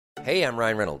Hey, I'm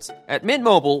Ryan Reynolds. At Mint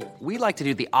Mobile, we like to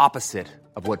do the opposite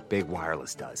of what Big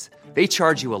Wireless does. They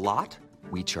charge you a lot,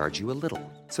 we charge you a little.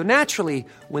 So naturally,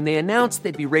 when they announced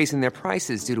they'd be raising their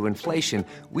prices due to inflation,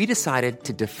 we decided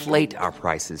to deflate our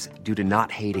prices due to not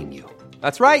hating you.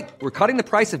 That's right. We're cutting the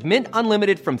price of Mint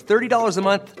Unlimited from $30 a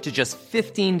month to just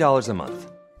 $15 a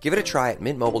month. Give it a try at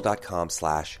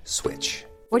mintmobile.com/switch.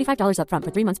 $45 up front for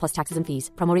 3 months plus taxes and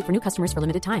fees. Promo rate for new customers for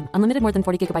limited time. Unlimited more than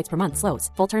 40 gigabytes per month. Slows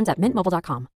full terms at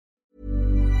mintmobile.com.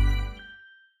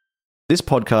 This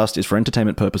podcast is for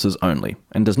entertainment purposes only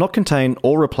and does not contain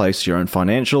or replace your own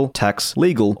financial, tax,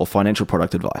 legal, or financial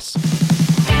product advice.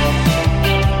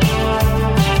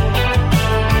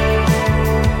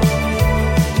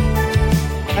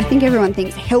 I think everyone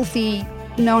thinks healthy,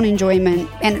 non-enjoyment,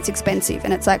 and it's expensive.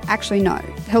 And it's like, actually, no.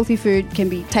 Healthy food can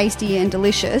be tasty and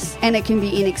delicious, and it can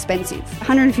be inexpensive.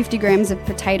 150 grams of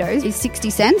potatoes is 60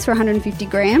 cents for 150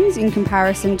 grams in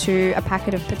comparison to a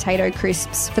packet of potato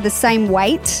crisps for the same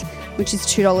weight, which is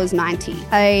 $2.90.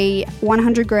 A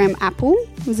 100-gram apple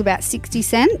was about 60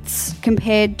 cents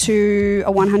compared to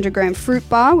a 100-gram fruit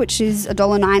bar, which is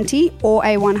 $1.90, or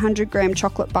a 100-gram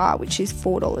chocolate bar, which is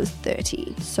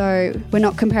 $4.30. So we're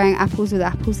not comparing apples with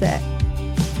apples there.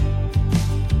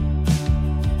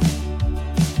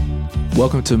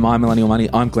 Welcome to My Millennial Money.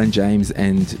 I'm Glenn James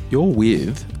and you're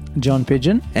with John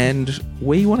Pigeon. And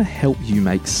we want to help you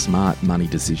make smart money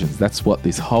decisions. That's what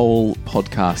this whole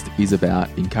podcast is about,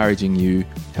 encouraging you,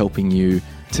 helping you.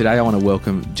 Today I want to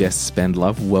welcome Jess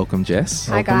Spendlove. Welcome, Jess.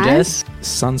 Hi, Welcome, guys. Jess.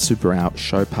 Sun Super, our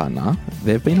show partner,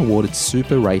 they've been awarded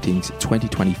Super Ratings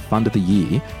 2020 Fund of the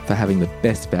Year for having the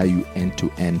best value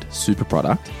end-to-end super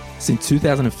product. Since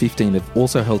 2015, they've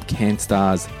also held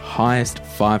CanStar's highest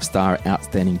 5-star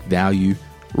outstanding value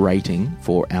rating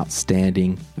for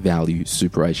outstanding value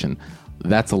superation.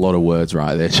 That's a lot of words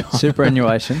right there, John.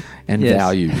 Superannuation. And Yes.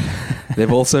 value.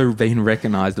 They've also been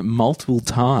recognised multiple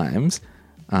times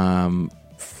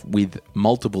with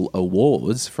multiple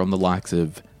awards from the likes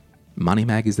of Money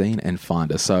Magazine and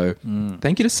Finder. So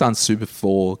thank you to Sun Super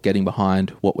for getting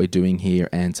behind what we're doing here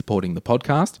and supporting the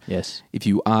podcast. Yes. If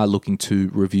you are looking to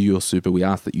review your super, we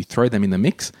ask that you throw them in the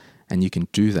mix, and you can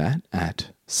do that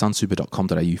at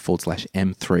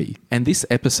sunsuper.com.au/M3. And this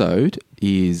episode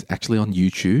is actually on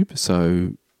YouTube,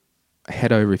 so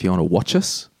head over if you want to watch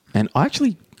us. And I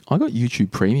got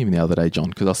YouTube Premium the other day, John,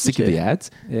 because I was sick of the ads.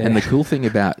 Yeah. And the cool thing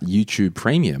about YouTube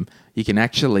Premium, you can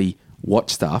actually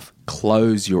watch stuff,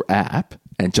 close your app,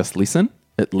 and just listen.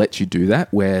 It lets you do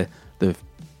that, where the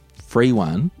free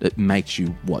one, it makes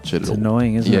you watch it It's all.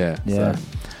 annoying, isn't it? Yeah.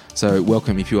 So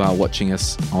welcome if you are watching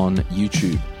us on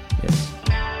YouTube. Yes.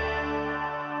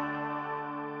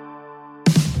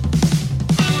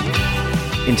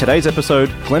 In today's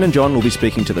episode, Glenn and John will be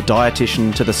speaking to the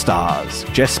dietitian to the stars,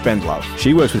 Jess Spendlove.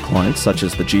 She works with clients such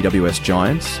as the GWS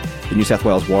Giants, the New South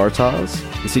Wales Waratahs,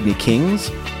 the Sydney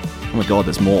Kings, oh my God,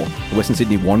 there's more, the Western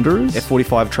Sydney Wanderers,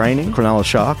 F45 Training, Cronulla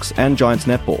Sharks, and Giants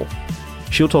Netball.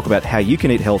 She'll talk about how you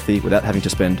can eat healthy without having to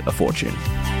spend a fortune.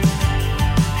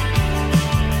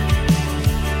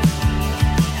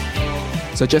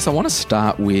 So Jess, I want to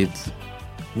start with,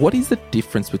 what is the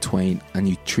difference between a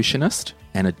nutritionist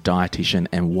and a dietitian,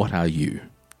 and what are you?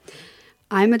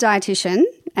 I'm a dietitian,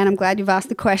 and I'm glad you've asked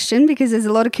the question because there's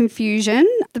a lot of confusion.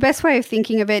 The best way of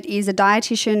thinking of it is a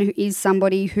dietitian who is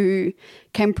somebody who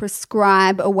can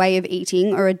prescribe a way of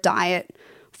eating or a diet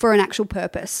for an actual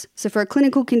purpose. So for a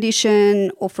clinical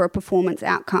condition or for a performance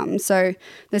outcome. So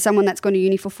there's someone that's gone to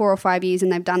uni for 4 or 5 years and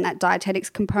they've done that dietetics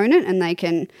component, and they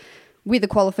can, with a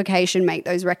qualification, make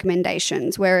those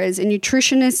recommendations. Whereas a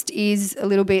nutritionist is a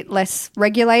little bit less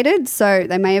regulated. So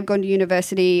they may have gone to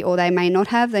university or they may not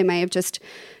have. They may have just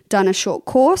done a short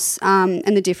course.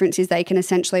 And the difference is they can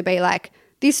essentially be like,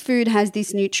 this food has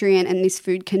this nutrient and this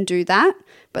food can do that.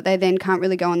 But they then can't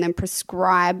really go and then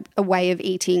prescribe a way of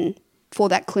eating for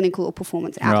that clinical or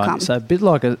performance outcome. Right. So a bit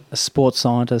like a sports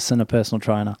scientist and a personal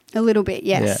trainer. A little bit,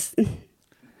 yes.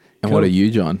 And what are you,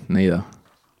 John? Neither.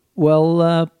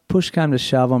 Well, push came to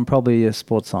shove, I'm probably a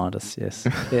sports scientist, yes.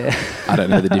 Yeah. I don't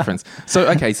know the difference.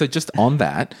 So just on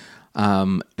that,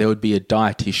 there would be a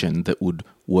dietitian that would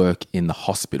work in the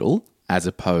hospital as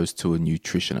opposed to a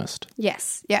nutritionist.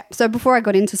 Yes, yeah. So before I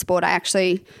got into sport, I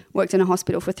actually worked in a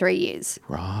hospital for 3 years.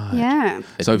 Right. Yeah.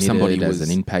 So if somebody Admitted was as-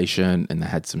 an inpatient and they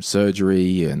had some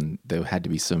surgery and there had to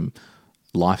be some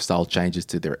lifestyle changes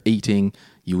to their eating,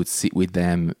 you would sit with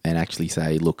them and actually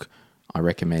say, look, I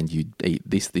recommend you eat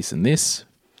this, this, and this,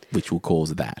 which will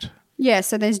cause that. Yeah,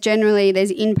 so there's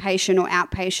inpatient or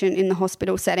outpatient in the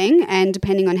hospital setting, and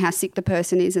depending on how sick the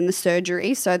person is in the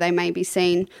surgery, so they may be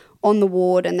seen on the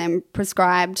ward and then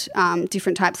prescribed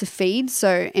different types of feeds,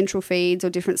 so enteral feeds or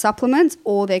different supplements,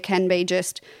 or there can be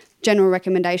just general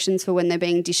recommendations for when they're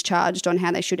being discharged on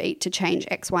how they should eat to change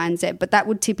X, Y, and Z. But that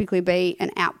would typically be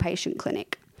an outpatient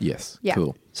clinic. Yes. Yeah.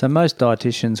 Cool. So most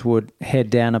dietitians would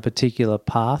head down a particular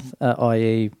path,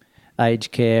 i.e.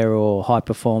 aged care or high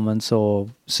performance or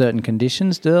certain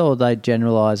conditions, or they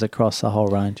generalise across the whole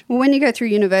range? Well, when you go through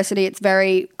university, it's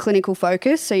very clinical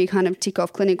focused. So you kind of tick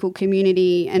off clinical,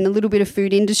 community, and a little bit of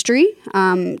food industry.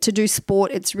 To do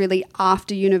sport, it's really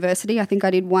after university. I think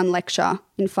I did one lecture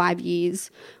in 5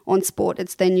 years on sport.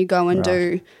 It's then you go and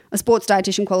do a sports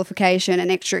dietitian qualification,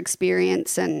 and extra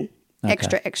experience, and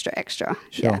extra.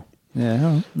 Sure. Yeah. Yeah.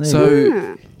 all right. There you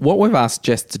go. So what we've asked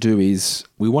Jess to do is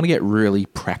we want to get really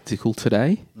practical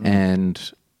today.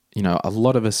 And, you know, a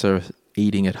lot of us are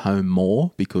eating at home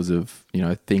more because of, you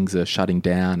know, things are shutting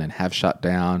down and have shut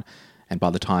down. And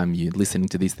by the time you're listening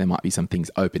to this, there might be some things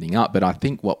opening up. But I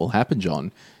think what will happen,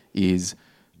 John, is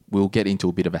we'll get into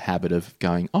a bit of a habit of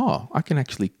going, oh, I can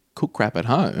actually cook crap at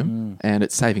home and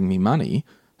it's saving me money.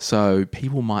 So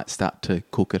people might start to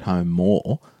cook at home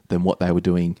more than what they were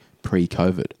doing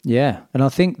pre-COVID. Yeah. And I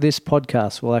think this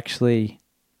podcast will actually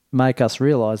make us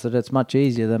realise that it's much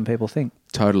easier than people think.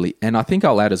 Totally. And I think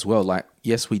I'll add as well, like,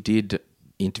 yes, we did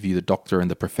interview the doctor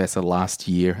and the professor last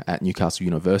year at Newcastle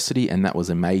University, and that was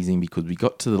amazing because we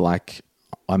got to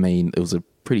it was a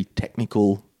pretty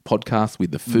technical podcast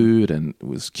with the food and it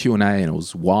was Q&A and it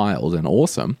was wild and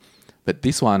awesome. But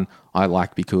this one I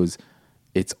like because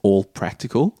it's all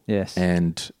practical. Yes.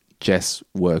 And Jess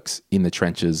works in the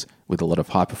trenches with a lot of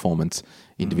high performance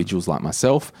individuals like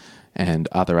myself and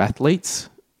other athletes.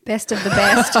 Best of the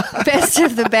best. Best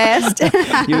of the best.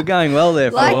 You were going well there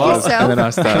for Like a while. yourself. And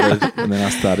then I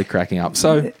started cracking up.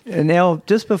 So And now,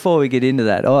 just before we get into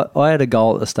that, I had a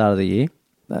goal at the start of the year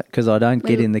because I don't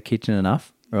get in the kitchen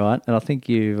enough, right? And I think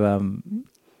you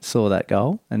saw that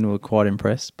goal and were quite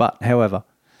impressed. But, however,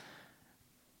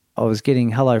 I was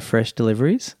getting HelloFresh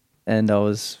deliveries and I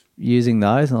was using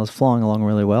those and I was flying along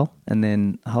really well. And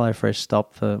then HelloFresh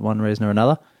stopped for one reason or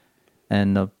another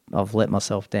and I've let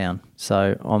myself down.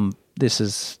 So this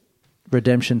is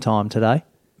redemption time today.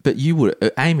 but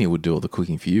Amy would do all the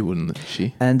cooking for you, wouldn't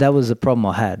she? And that was the problem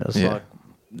I had. I was like,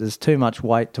 there's too much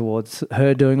weight towards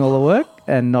her doing all the work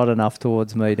and not enough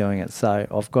towards me doing it. So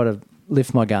I've got to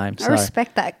lift my game. I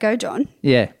respect that. Go, John.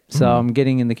 Yeah. So I'm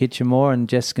getting in the kitchen more and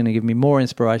Jess is going to give me more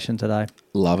inspiration today.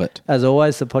 Love it. As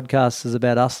always, the podcast is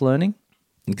about us learning.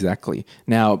 Exactly.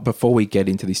 Now, before we get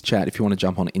into this chat, if you want to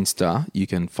jump on Insta, you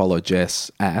can follow Jess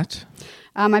at...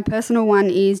 My personal one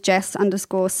is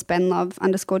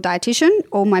Jess_Spenlove_dietitian,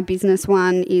 or my business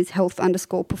one is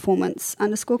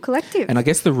health_performance_collective. And I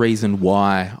guess the reason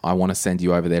why I want to send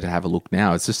you over there to have a look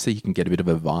now is just so you can get a bit of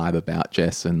a vibe about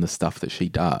Jess and the stuff that she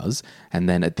does. And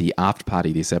then at the after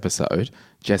party this episode,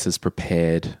 Jess has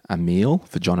prepared a meal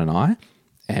for John and I,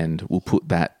 and we'll put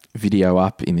that video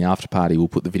up in the after party. We'll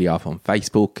put the video up on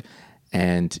Facebook,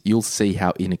 and you'll see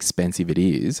how inexpensive it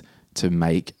is to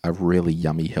make a really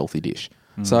yummy, healthy dish.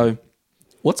 So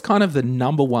what's kind of the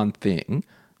number one thing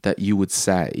that you would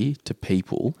say to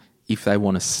people if they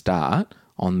want to start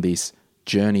on this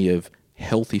journey of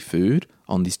healthy food,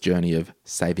 on this journey of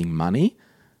saving money,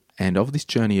 and of this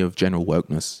journey of general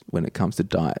wokeness when it comes to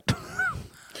diet?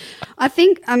 I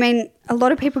mean, a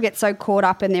lot of people get so caught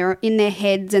up in their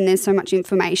heads and there's so much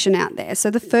information out there.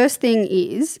 So the first thing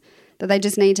is that they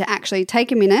just need to actually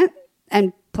take a minute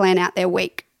and plan out their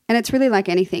week. And it's really like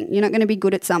anything. You're not going to be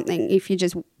good at something if you're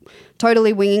just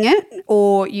totally winging it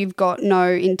or you've got no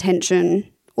intention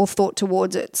or thought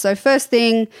towards it. So first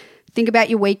thing, think about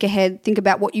your week ahead. Think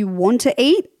about what you want to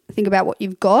eat. Think about what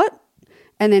you've got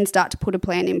and then start to put a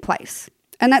plan in place.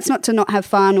 And that's not to not have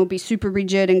fun or be super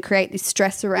rigid and create this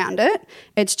stress around it.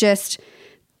 It's just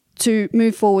to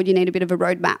move forward, you need a bit of a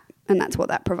roadmap, and that's what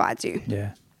that provides you.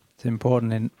 Yeah. It's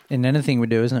important in anything we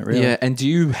do, isn't it, really? Yeah, and do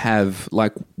you have,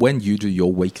 like, when you do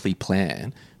your weekly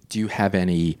plan, do you have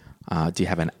any, do you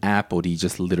have an app or do you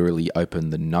just literally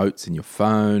open the notes in your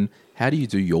phone? How do you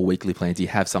do your weekly plan? Do you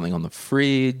have something on the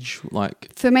fridge?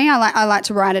 Like, for me, I like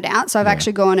to write it out. So I've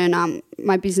actually gone and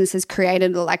my business has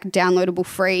created a downloadable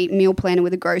free meal planner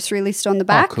with a grocery list on the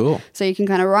back. Oh, cool. So you can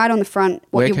kind of write on the front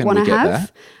what you want to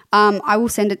have. I will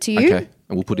send it to you. okay,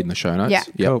 and we'll put it in the show notes. Yeah.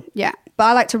 Yep. Cool. Yeah. But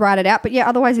I like to write it out. But yeah,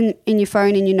 otherwise in your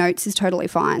phone, in your notes is totally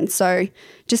fine. So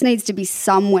just needs to be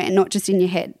somewhere, not just in your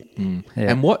head. Yeah.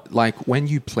 And what, like, when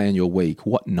you plan your week,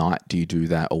 what night do you do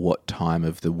that or what time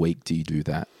of the week do you do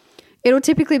that? It'll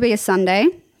typically be a Sunday.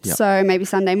 Yep. So maybe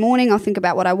Sunday morning I'll think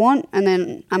about what I want and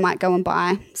then I might go and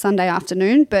buy Sunday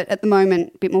afternoon. But at the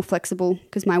moment, a bit more flexible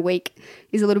because my week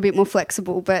is a little bit more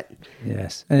flexible. But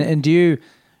Yes. And do you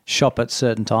shop at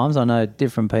certain times? I know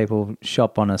different people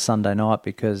shop on a Sunday night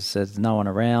because there's no one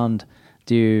around.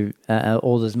 Do you,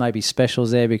 or there's maybe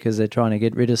specials there because they're trying to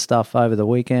get rid of stuff over the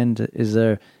weekend? Is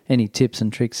there any tips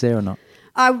and tricks there or not?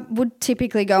 I would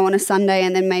typically go on a Sunday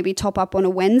and then maybe top up on a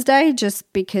Wednesday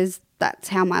just because that's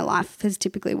how my life has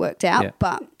typically worked out. Yeah.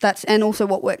 But that's, and also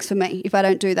what works for me. If I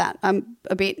don't do that, I'm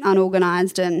a bit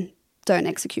unorganised and don't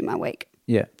execute my week.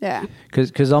 Yeah. Yeah.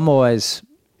 Because I'm always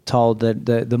told that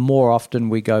the more often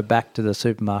we go back to the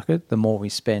supermarket, the more we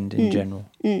spend in general.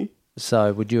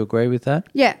 So would you agree with that?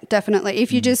 Yeah, definitely.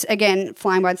 If you just, again,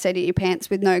 flying by the seat of your pants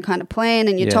with no kind of plan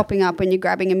and you're topping up and you're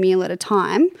grabbing a meal at a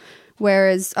time,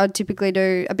 whereas I'd typically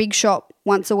do a big shop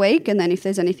once a week and then if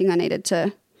there's anything I needed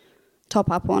to top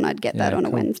up on, I'd get that on a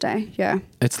Wednesday. Yeah.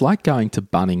 It's like going to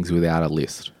Bunnings without a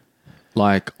list.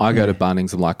 Like I go to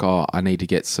Bunnings, I'm like, oh, I need to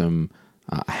get some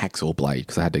hacksaw blade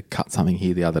because I had to cut something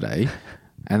here the other day.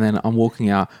 And then I'm walking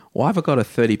out, why have I got a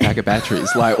 30 pack of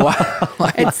batteries? Like, what?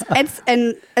 Like,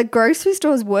 And a grocery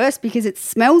store is worse because it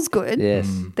smells good. Yes.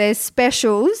 There's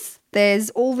specials.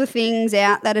 There's all the things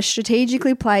out that are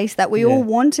strategically placed that we all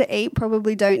want to eat,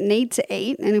 probably don't need to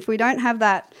eat. And if we don't have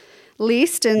that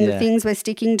list and the things we're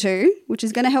sticking to, which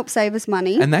is going to help save us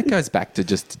money. and that goes back to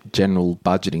just general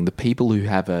budgeting. The people who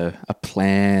have a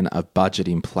plan, a budget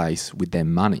in place with their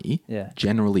money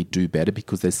generally do better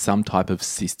because there's some type of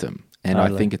system. And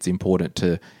I think it's important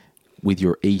to, with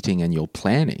your eating and your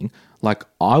planning, like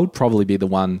I would probably be the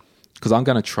one, because I'm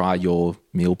going to try your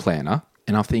meal planner.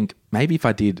 And I think maybe if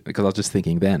I did, because I was just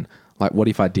thinking then, like what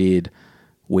if I did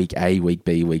week A, week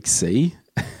B, week C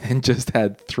and just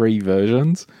had 3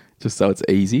 versions just so it's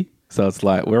easy. So it's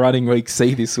like, we're running week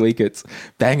C this week. It's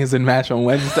bangers and mash on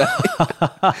Wednesday.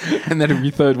 And then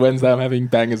every third Wednesday I'm having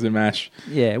bangers and mash.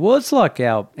 Yeah, well, it's like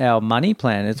our money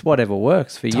plan. It's whatever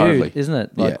works for you, isn't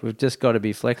it? Like we've just got to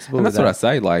be flexible. And with that's what I that.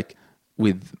 say. Like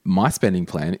with my spending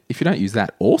plan, if you don't use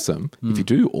that, awesome. If you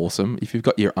do, awesome. If you've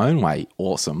got your own way,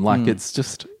 awesome. Like it's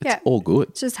just, it's all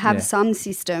good. Just have some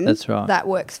system That's right. that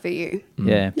works for you.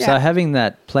 Yeah. So having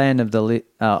that plan of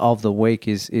the week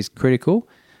is critical.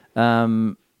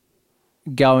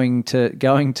 Going to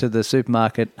the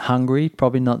supermarket hungry,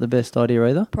 probably not the best idea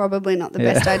either. Probably not the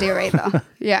best idea either.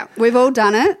 Yeah, we've all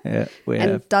done it. Yeah, we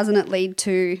and have. doesn't it lead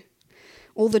to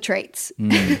all the treats?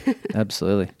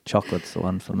 Absolutely. Chocolate's the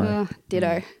one for me.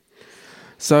 Ditto.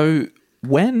 So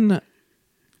when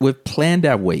we've planned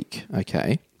our week,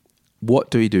 okay, what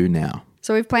do we do now?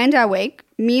 So we've planned our week,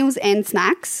 meals and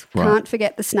snacks. Right. Can't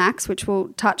forget the snacks, which we'll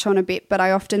touch on a bit, but I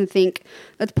often think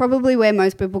that's probably where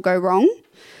most people go wrong.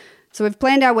 So we've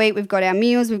planned our week, we've got our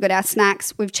meals, we've got our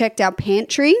snacks, we've checked our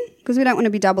pantry because we don't want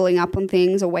to be doubling up on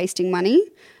things or wasting money.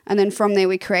 And then from there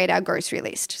we create our grocery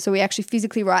list. So we actually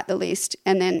physically write the list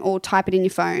and then or type it in your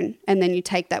phone and then you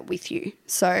take that with you.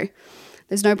 So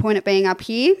there's no point it being up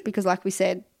here because like we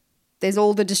said, there's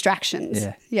all the distractions.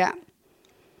 Yeah.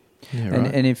 Yeah,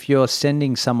 right. And if you're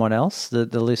sending someone else, the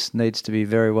list needs to be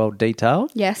very well detailed.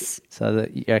 Yes. So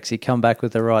that you actually come back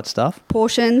with the right stuff.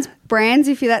 Portions, brands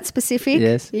if you're that specific.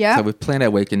 Yes. Yeah. So we've planned our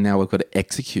week and now we've got to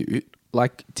execute.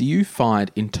 Like, do you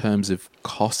find in terms of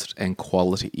cost and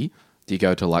quality, do you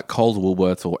go to like Coles,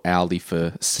 Woolworths or Aldi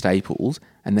for staples?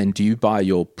 And then do you buy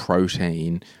your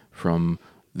protein from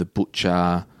the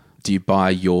butcher? Do you buy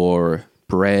your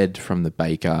bread from the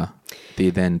baker? Do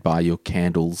you then buy your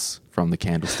candles from the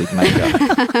candlestick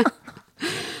maker?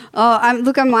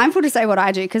 I'm mindful to say what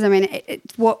I do because, I mean,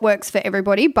 it's what works for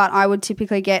everybody, but I would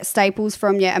typically get staples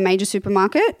from, a major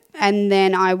supermarket and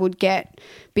then I would get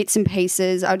bits and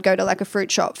pieces. I would go to like a fruit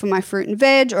shop for my fruit and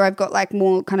veg or I've got like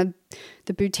more kind of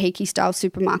the boutique-y style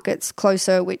supermarkets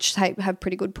closer which have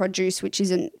pretty good produce which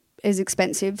isn't as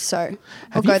expensive, so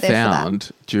I'll go there for that. Have you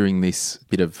found during this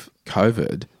bit of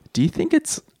COVID, do you think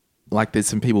it's like there's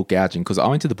some people gouging? Because I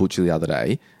went to the butcher the other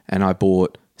day and I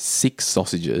bought 6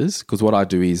 sausages because what I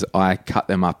do is I cut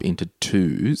them up into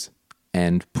 2s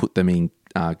and put them in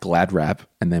Glad wrap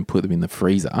and then put them in the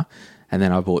freezer. And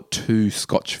then I bought 2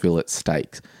 Scotch fillet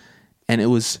steaks and it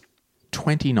was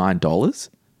 $29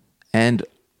 and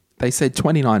they said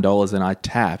 $29 and I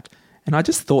tapped and I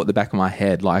just thought in the back of my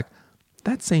head like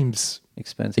that seems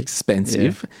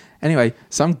expensive. Yeah. Anyway,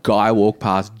 some guy walked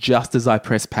past just as I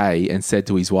pressed pay and said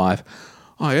to his wife,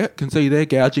 "Oh yeah, can see they're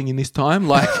gouging in this time."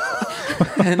 Like,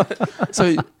 and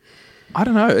so I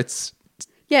don't know. It's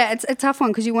a tough one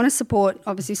because you want to support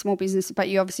obviously small business, but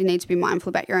you obviously need to be mindful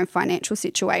about your own financial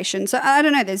situation. So I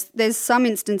don't know. There's some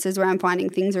instances where I'm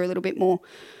finding things are a little bit more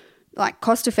like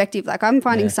cost effective. Like I'm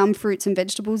finding some fruits and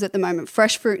vegetables at the moment,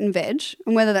 fresh fruit and veg,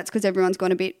 and whether that's because everyone's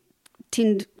gone a bit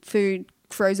tinned food,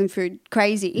 frozen food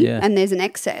crazy and there's an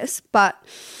excess. But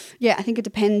yeah, I think it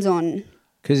depends on.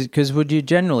 Because would you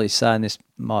generally say, and this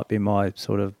might be my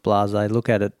sort of blasé look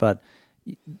at it, but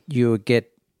you would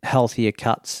get healthier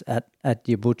cuts at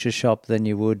your butcher shop than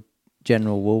you would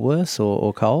general Woolworths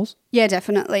or Coles? Yeah,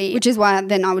 definitely, which is why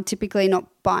then I would typically not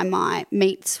buy my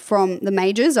meats from the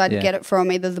majors. I'd get it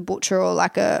from either the butcher or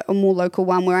like a more local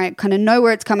one where I kind of know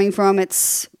where it's coming from.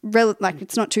 It's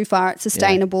it's not too far. It's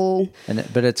sustainable.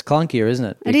 But it's clunkier, isn't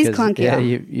it? It is clunkier. Yeah,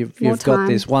 you've got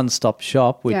this one-stop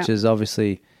shop, which is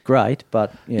obviously great,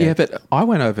 but Yeah, but I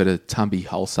went over to Tumby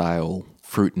Wholesale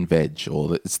Fruit and Veg,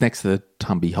 it's next to the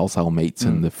Tumby Wholesale Meats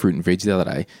and the Fruit and Veg the other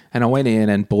day, and I went in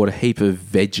and bought a heap of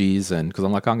veggies, and because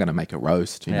I'm going to make a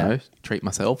roast, you know, treat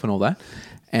myself and all that,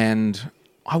 and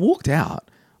I walked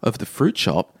out of the fruit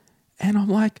shop, and I'm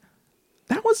like,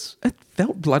 it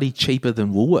felt bloody cheaper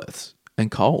than Woolworths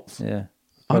and Coles. Yeah,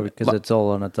 probably because it's all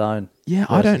on its own. Yeah,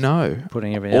 I don't know.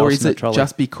 Putting everything else in the trolley. Or is it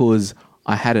just because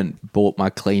I hadn't bought my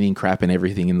cleaning crap and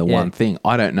everything in the one thing?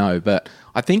 I don't know, but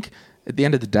I think at the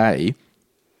end of the day,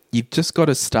 you've just got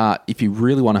to start, if you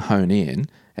really want to hone in,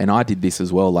 and I did this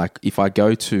as well, like if I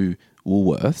go to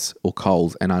Woolworths or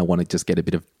Coles and I want to just get a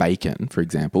bit of bacon, for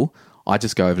example, I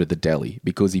just go over to the deli,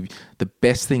 because the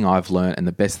best thing I've learned, and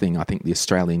the best thing I think the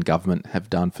Australian government have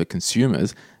done for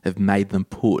consumers, have made them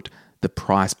put the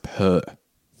price per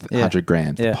 100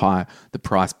 grams, the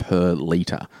price per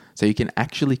litre. So you can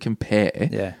actually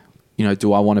compare, you know,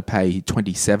 do I want to pay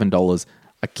 $27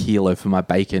 a kilo for my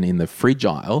bacon in the fridge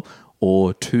aisle,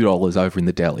 or $2 over in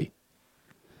the deli?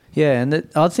 Yeah, and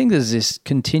I think there's this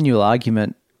continual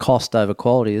argument, cost over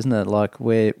quality, isn't it? Like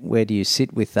where do you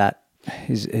sit with that?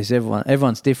 Is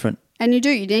everyone's different. And you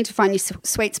need to find your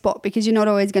sweet spot, because you're not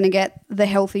always going to get the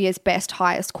healthiest, best,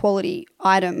 highest quality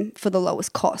item for the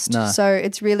lowest cost. No. So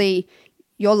it's really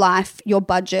your life, your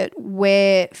budget,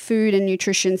 where food and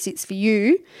nutrition sits for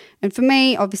you. And for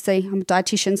me, obviously, I'm a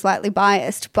dietitian, slightly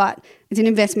biased, but it's an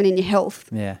investment in your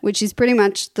health, which is pretty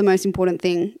much the most important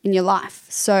thing in your life.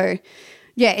 So,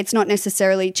 yeah, it's not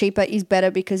necessarily cheaper is better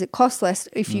because it costs less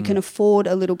if you can afford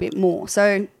a little bit more.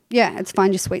 So, yeah, it's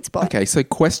find your sweet spot. Okay, so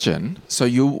question. So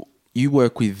you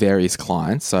work with various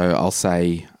clients. So I'll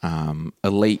say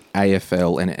elite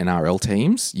AFL and NRL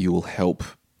teams. You will help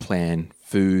plan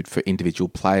food for individual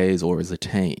players or as a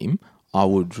team. I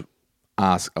would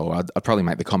ask, or I'd probably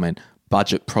make the comment,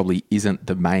 budget probably isn't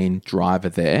the main driver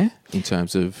there in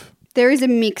terms of... There is a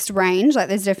mixed range. Like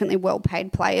there's definitely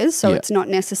well-paid players, so it's not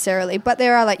necessarily... But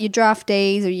there are like your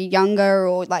draftees or your younger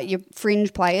or like your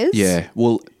fringe players. Yeah,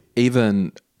 well,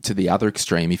 even to the other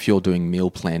extreme, if you're doing meal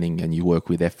planning and you work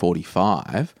with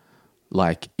F45,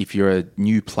 like if you're a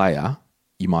new player,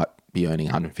 you might be earning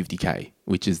 150K,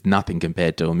 which is nothing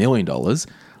compared to $1 million.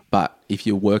 But if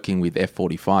you're working with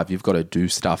F45, you've got to do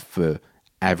stuff for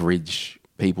average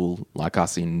people like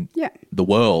us in the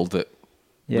world that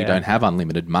we don't have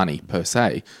unlimited money per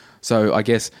se. So I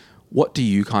guess, what do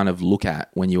you kind of look at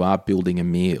when you are building a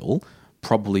meal,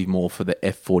 probably more for the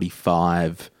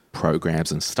F45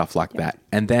 programs and stuff like that?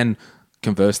 And then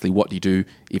conversely, what do you do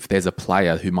if there's a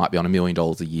player who might be on $1 million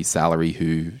a year salary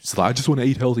who's like, I just want to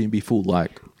eat healthy and be full?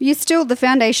 Like, you're still, the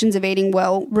foundations of eating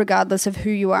well, regardless of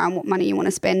who you are and what money you want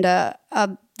to spend, are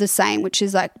the same, which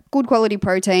is like good quality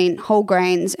protein, whole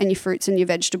grains, and your fruits and your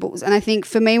vegetables. And I think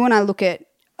for me, when I look at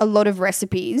a lot of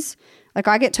recipes, like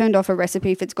I get turned off a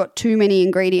recipe if it's got too many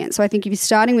ingredients. So I think if you're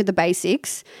starting with the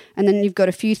basics and then you've got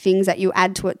a few things that you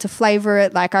add to it to flavour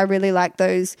it, like I really like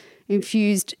those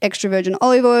infused extra virgin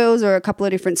olive oils or a couple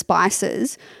of different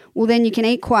spices, well then you can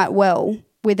eat quite well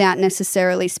without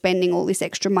necessarily spending all this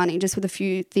extra money, just with a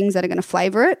few things that are going to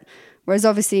flavour it. Whereas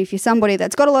obviously if you're somebody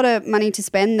that's got a lot of money to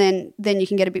spend, then you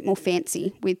can get a bit more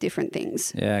fancy with different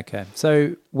things. Yeah, okay.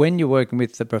 So when you're working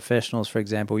with the professionals, for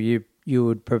example, you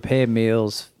would prepare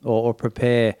meals or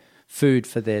prepare food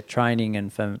for their training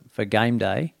and for game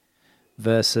day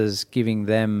versus giving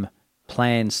them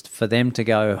plans for them to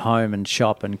go home and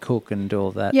shop and cook and do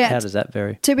all that. Yeah, how does that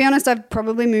vary? To be honest, I've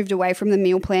probably moved away from the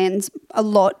meal plans a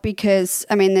lot because,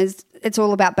 I mean, it's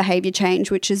all about behaviour change,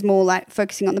 which is more like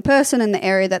focusing on the person and the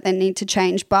area that they need to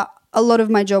change. But a lot of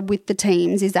my job with the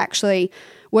teams is actually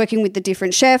working with the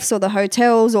different chefs or the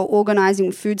hotels or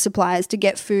organising food suppliers to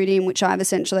get food in, which I've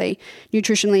essentially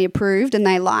nutritionally approved and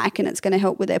they like, and it's going to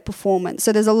help with their performance.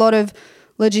 So there's a lot of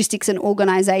logistics and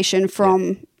organisation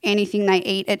from anything they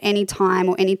eat at any time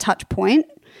or any touch point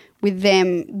with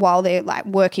them while they're like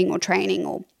working or training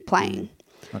or playing.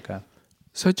 Okay.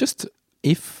 So just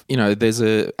if, there's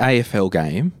a AFL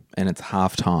game and it's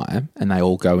half time and they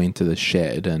all go into the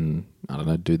shed and, I don't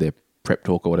know, do their prep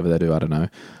talk or whatever they do, I don't know,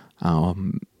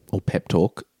 or pep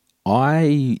talk,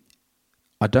 I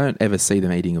don't ever see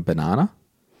them eating a banana.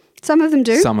 Some of them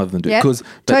do. Some of them do. Yep. 'Cause-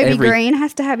 but Toby every- Green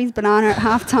has to have his banana at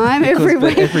halftime every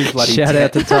Because week. every bloody Shout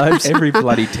out to Tobes. Every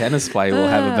bloody tennis player will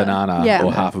have a banana Yeah.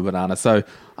 or half a banana. So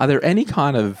are there any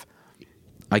kind of,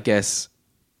 I guess,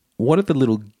 what are the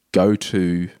little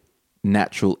go-to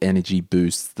natural energy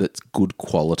boosts that's good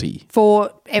quality? For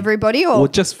everybody, or Or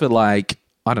just for like,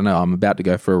 I don't know, I'm about to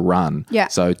go for a run. Yeah.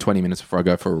 So 20 minutes before I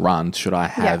go for a run, should I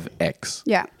have X?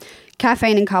 yeah,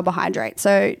 caffeine and carbohydrate.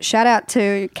 So shout out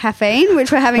to caffeine,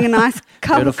 which we're having a nice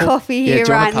cup of Beautiful. coffee Yeah, here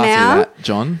do you right want to pass now. me that,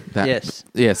 John? Yes.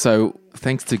 Yeah, so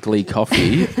thanks to Glee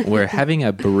Coffee, we're having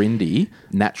a Burindi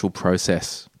natural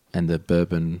process and the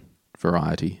bourbon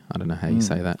variety. I don't know how you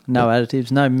say that. No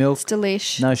additives, no milk, It's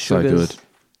delish. no So sugars. good.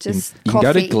 Just you can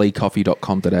go to coffee.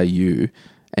 gleecoffee.com.au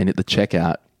and at the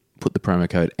checkout, put the promo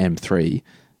code M3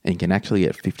 and you can actually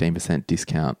get 15%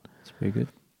 discount. It's very good.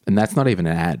 And that's not even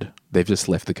an ad. They've just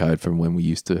left the code from when we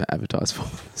used to advertise for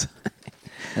them.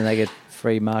 And they get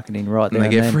free marketing right there.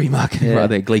 And they get then. free marketing Yeah. right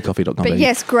there, gleecoffee.com.au. But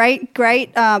yes, great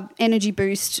energy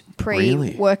boost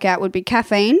pre-workout would be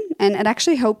caffeine, and it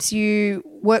actually helps you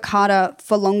work harder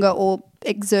for longer or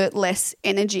exert less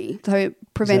energy, so it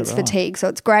prevents right? fatigue. So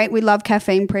it's great. We love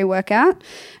caffeine pre-workout,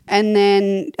 and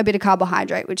then a bit of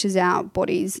carbohydrate, which is our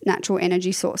body's natural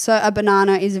energy source. So a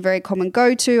banana is a very common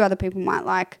go-to. Other people might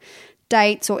like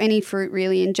dates or any fruit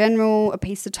really in general, a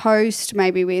piece of toast,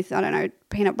 maybe with, I don't know,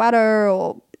 peanut butter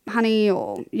or honey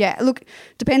or, yeah, look,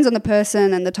 depends on the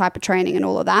person and the type of training and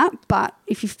all of that. But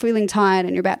if you're feeling tired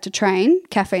and you're about to train,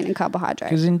 caffeine and carbohydrate.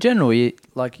 Because in general,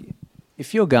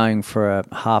 if you're going for a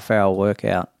half-hour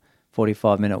workout,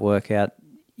 45-minute workout,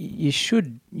 you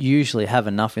should usually have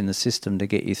enough in the system to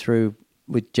get you through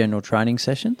with general training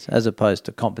sessions as opposed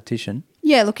to competition.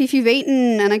 Yeah, look, if you've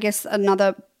eaten, and I guess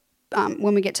another,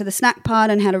 when we get to the snack part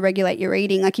and how to regulate your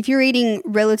eating, like if you're eating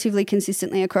relatively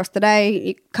consistently across the day,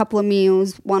 a couple of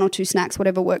meals, 1 or 2 snacks,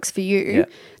 whatever works for you,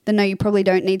 then no, you probably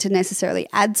don't need to necessarily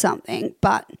add something.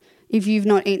 But if you've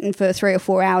not eaten for 3 or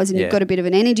 4 hours and you've got a bit of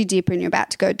an energy dip and you're about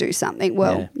to go do something,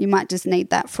 well, you might just need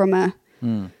that from a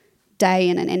day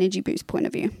and an energy boost point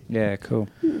of view. Yeah, cool.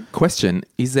 Question,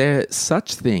 is there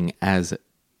such thing as,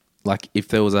 like, if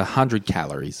there was 100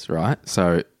 calories, right?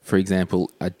 So, for example,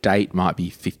 a date might be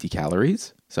 50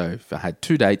 calories. So if I had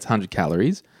 2 dates, 100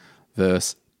 calories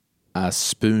versus a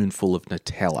spoonful of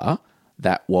Nutella,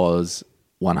 that was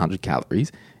 100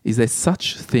 calories. Is there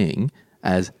such thing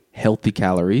as healthy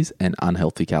calories and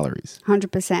unhealthy calories?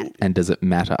 100%. And does it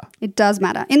matter? It does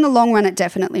matter. In the long run, it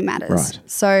definitely matters. Right.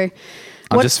 So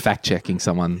I'm what- just fact checking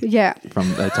someone Yeah.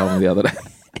 from they told me the other day.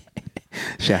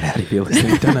 Shout out if you're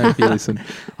listening. Don't know if you listen.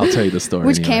 I'll tell you the story.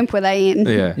 Which anyway. camp were they in?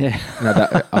 Yeah. Yeah.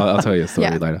 No, I'll tell you a story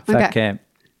Yeah. later. Fat Okay. camp.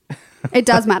 It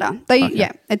does matter.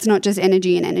 Yeah, it's not just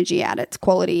energy in, energy out. It's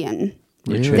quality and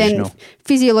then Nutritional.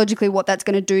 physiologically what that's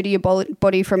going to do to your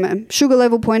body from a sugar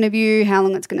level point of view, how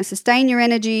long it's going to sustain your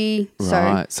energy.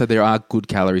 Right. So there are good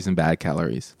calories and bad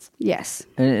calories. So, yes.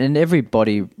 And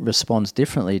everybody responds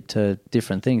differently to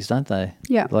different things, don't they?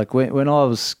 Yeah. Like when I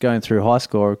was going through high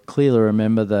school, I clearly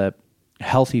remember the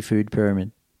healthy food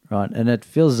pyramid, right? And it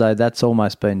feels as though that's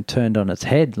almost been turned on its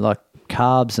head. Like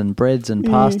carbs and breads and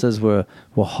pastas were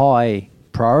high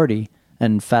priority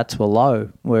and fats were low,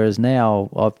 whereas now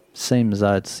it seems as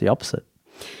though it's the opposite.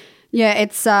 Yeah,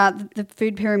 it's the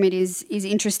food pyramid is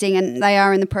interesting, and they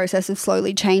are in the process of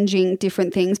slowly changing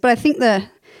different things. But I think the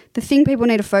thing people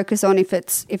need to focus on, if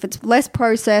it's less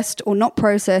processed or not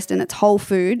processed and it's whole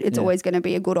food, it's always going to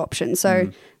be a good option.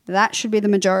 So that should be the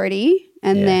majority,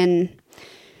 and then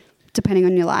depending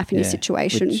on your life and your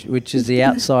situation, Which is the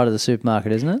outside of the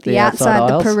supermarket, isn't it? The outside,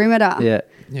 the aisles? perimeter. Yeah.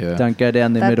 Yeah. Don't go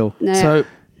down the That- middle. no, So-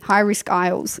 high risk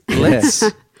aisles.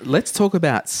 Let's talk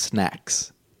about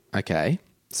snacks. Okay.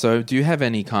 So do you have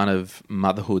any kind of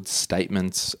motherhood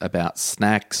statements about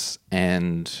snacks,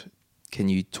 and can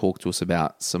you talk to us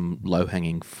about some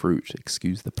low-hanging fruit?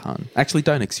 Excuse the pun. Actually,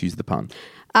 don't excuse the pun.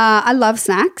 I love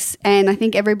snacks, and I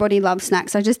think everybody loves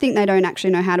snacks. I just think they don't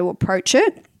actually know how to approach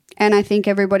it. And I think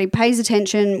everybody pays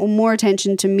attention or more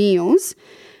attention to meals,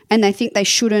 and they think they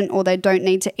shouldn't or they don't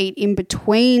need to eat in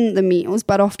between the meals,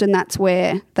 but often that's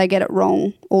where they get it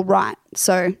wrong or right.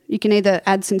 So you can either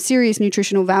add some serious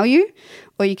nutritional value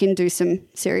or you can do some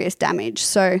serious damage.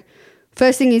 So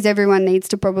first thing is everyone needs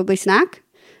to probably snack,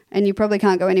 and you probably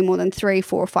can't go any more than 3,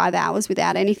 4 or 5 hours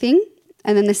without anything.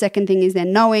 And then the second thing is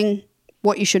then knowing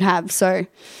what you should have. So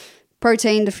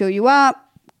protein to fill you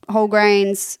up, whole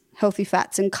grains, healthy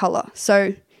fats and colour.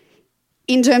 So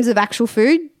in terms of actual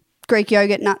food, Greek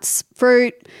yogurt, nuts,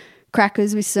 fruit,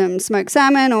 crackers with some smoked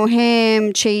salmon or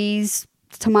ham, cheese,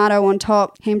 tomato on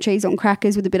top, ham, cheese on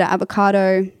crackers with a bit of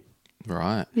avocado.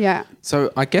 Right. Yeah.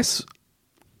 So I guess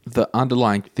the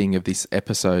underlying thing of this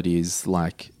episode is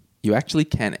like you actually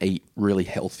can eat really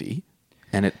healthy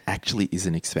and it actually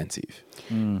isn't expensive.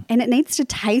 And it needs to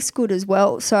taste good as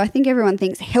well. So I think everyone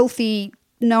thinks healthy,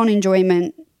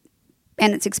 non-enjoyment,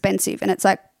 and it's expensive. And it's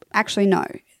like, actually, no.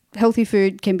 Healthy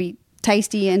food can be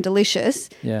tasty and delicious,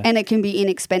 and it can be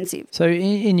inexpensive. So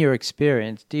in your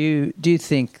experience, do you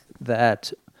think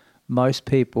that most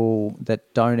people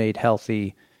that don't eat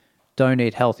healthy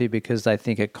because they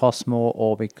think it costs more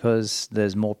or because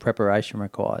there's more preparation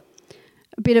required?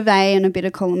 A bit of A and a bit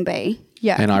of column B.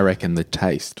 Yeah. And I reckon the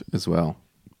taste as well.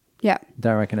 Yeah.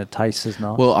 Don't reckon it tastes as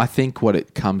nice? Well, I think what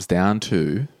it comes down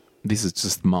to, this is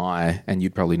just and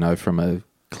you'd probably know from a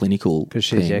clinical because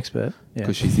she's the expert.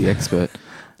 Because she's the expert.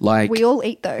 Like we all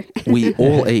eat though. We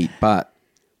all eat, but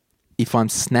if I'm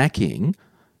snacking,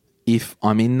 if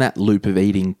I'm in that loop of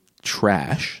eating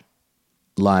trash,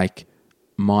 like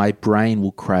my brain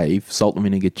will crave salt and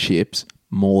vinegar chips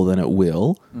more than it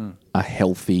will a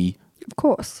healthy of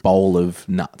course bowl of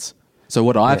nuts. So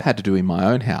what I've had to do in my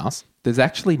own house, there's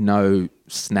actually no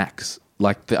snacks.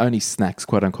 Like the only snacks,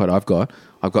 quote unquote, I've got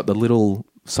the little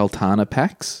Sultana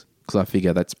packs because I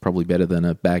figure that's probably better than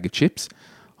a bag of chips.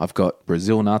 I've got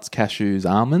Brazil nuts, cashews,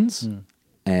 almonds,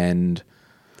 and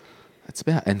that's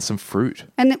and some fruit.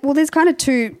 And well, there's kind of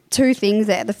two things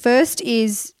there. The first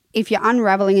is if you're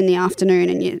unraveling in the afternoon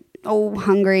and you're all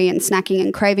hungry and snacking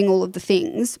and craving all of the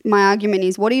things, my argument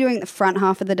is what are you doing the front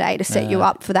half of the day to set you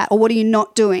up for that? Or what are you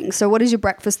not doing? So what does your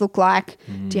breakfast look like?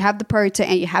 Do you have the protein?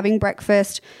 Are you having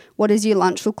breakfast? What does your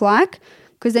lunch look like?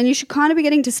 Because then you should kind of be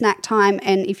getting to snack time.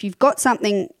 And if you've got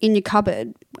something in your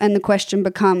cupboard and the question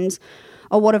becomes,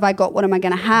 oh, what have I got? What am I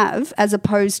going to have? As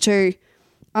opposed to,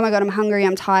 oh my God, I'm hungry,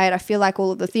 I'm tired, I feel like all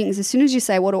of the things. As soon as you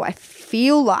say, what do I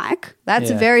feel like? That's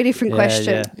a very different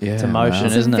question. Yeah. It's emotion,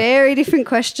 isn't it? It's a very different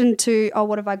question to, oh,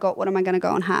 what have I got? What am I going to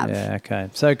go and have? Yeah, okay.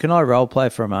 So can I role play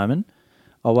for a moment?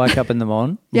 I wake up in the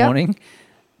morning.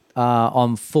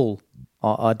 I'm full.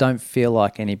 I don't feel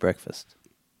like any breakfast.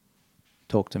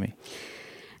 Talk to me.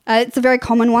 It's a very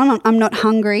common one. I'm not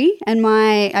hungry. And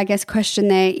my, I guess, question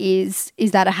there is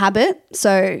that a habit?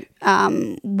 So how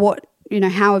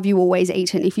have you always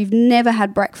eaten? If you've never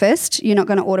had breakfast, you're not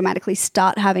going to automatically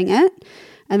start having it.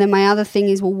 And then my other thing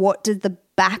is, well, what does the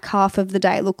back half of the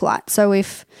day look like? So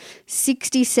if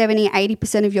 60, 70,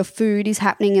 80% of your food is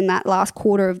happening in that last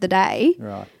quarter of the day,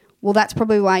 right. Well, that's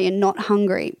probably why you're not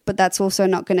hungry, but that's also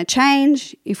not going to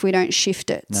change if we don't shift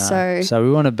it. No. So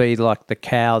we want to be like the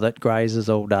cow that grazes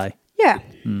all day. Yeah,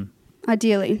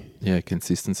 ideally. Yeah,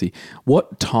 consistency.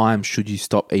 What time should you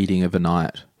stop eating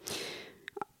overnight?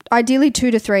 Ideally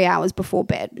 2 to 3 hours before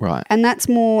bed. Right. And that's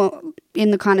more in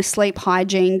the kind of sleep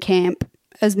hygiene camp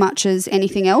as much as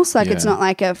anything else. Like it's not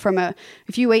like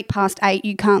if you eat past 8,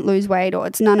 you can't lose weight, or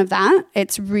it's none of that.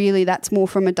 It's really, that's more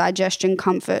from a digestion,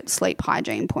 comfort, sleep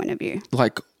hygiene point of view.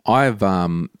 Like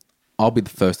I'll be the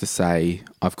first to say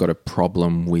I've got a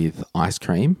problem with ice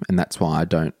cream, and that's why I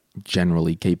don't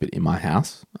generally keep it in my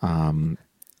house. I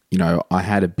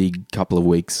had a big couple of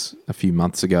weeks a few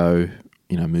months ago,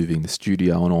 moving the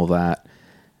studio and all that.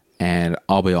 And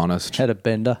I'll be honest. Had a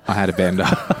bender. I had a bender.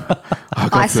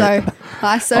 ISO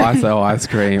ice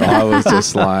cream. I was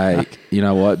just like, you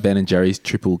know what? Ben and Jerry's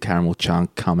triple caramel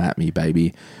chunk, come at me,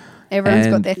 baby. Everyone's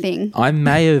got their thing. I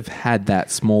may have had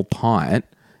that small pint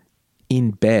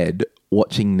in bed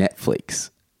watching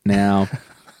Netflix. Now,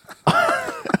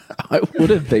 I would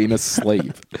have been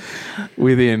asleep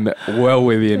within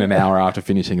an hour after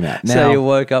finishing that. Now, so you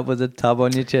woke up with a tub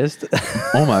on your chest?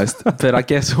 Almost. But I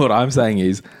guess what I'm saying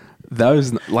is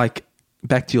those, like,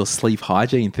 back to your sleep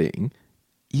hygiene thing,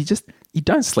 you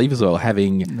don't sleep as well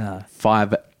having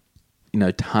 5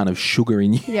 ton of sugar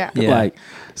in you. Yeah.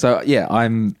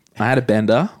 I had a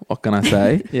bender. What can I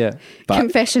say? Yeah. But,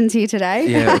 confessions here today.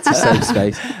 Yeah, it's a safe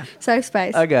space. Safe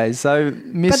space. Okay, so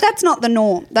but that's not the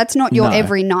norm. That's not your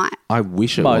every night. I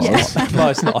wish it was.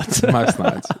 Most nights. Most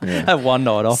nights. Yeah. Have one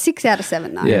night off. 6 out of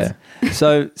 7 nights. Yeah.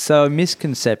 So a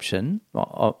misconception.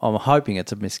 I'm hoping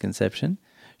it's a misconception.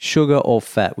 Sugar or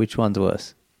fat? Which one's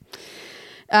worse?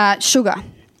 Sugar.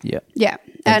 Yeah. Yeah.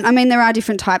 And I mean, there are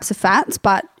different types of fats,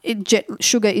 but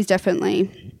sugar is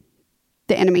definitely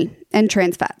the enemy, and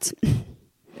trans fats.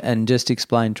 And just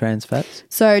explain trans fats.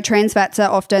 So trans fats are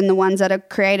often the ones that are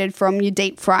created from your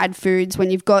deep fried foods when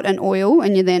you've got an oil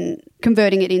and you're then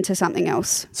converting it into something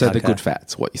else. So the good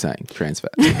fats, what you're saying, trans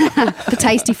fats. The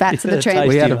tasty fats are the trans.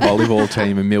 We had a volleyball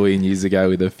team a million years ago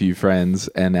with a few friends,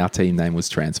 and our team name was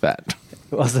Trans Fat.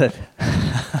 Was it?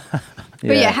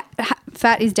 But yeah,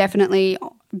 fat is definitely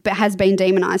has been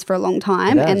demonized for a long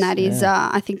time, It has, and that is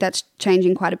I think that's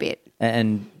changing quite a bit.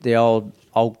 And the old,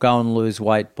 I'll go and lose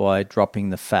weight by dropping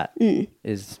the fat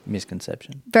is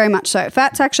misconception. Very much so.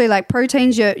 Fat's actually like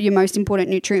protein's your most important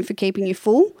nutrient for keeping you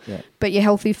full, but your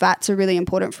healthy fats are really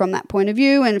important from that point of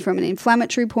view and from an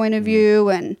inflammatory point of view,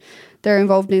 and they're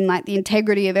involved in like the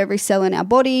integrity of every cell in our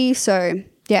body. So,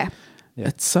 yeah.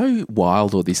 It's so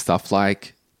wild, all this stuff.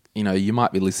 Like, you know, you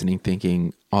might be listening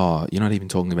thinking, oh, you're not even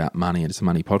talking about money and it's a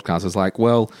money podcast. It's like,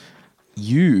 well,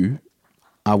 you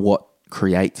are what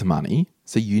creates money.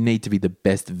 So you need to be the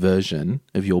best version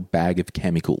of your bag of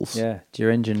chemicals. Yeah, it's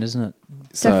your engine, isn't it?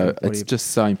 So it's just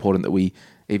so important that we,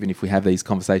 even if we have these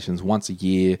conversations once a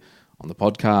year on the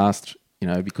podcast, you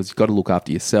know, because you've got to look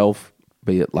after yourself,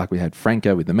 be it like we had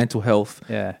Franco with the mental health.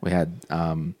 Yeah. We had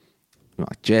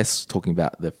like Jess talking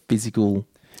about the physical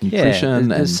Yeah, nutrition.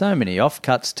 there's so many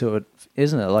offcuts to it,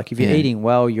 isn't it? Like if you're eating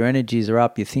well, your energies are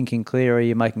up, you're thinking clearer,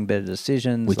 you're making better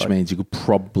decisions. which means you could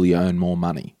probably earn more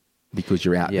money because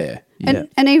you're out there.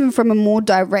 And even from a more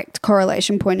direct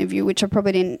correlation point of view, which I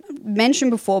probably didn't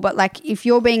mention before, but like if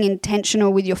you're being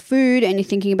intentional with your food and you're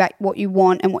thinking about what you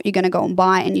want and what you're going to go and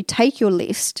buy, and you take your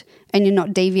list and you're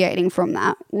not deviating from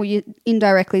that, well, you're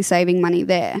indirectly saving money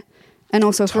there. And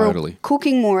also if we're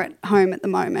cooking more at home at the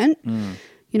moment,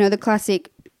 you know, the classic,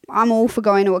 I'm all for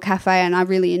going to a cafe and I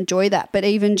really enjoy that, but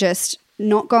even just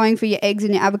not going for your eggs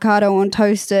and your avocado on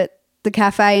toast at the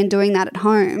cafe and doing that at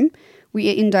home, we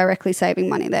are indirectly saving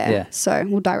money there. Yeah. So,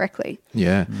 well, directly.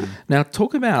 Yeah. Now,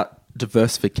 talk about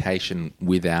diversification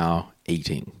with our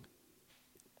eating.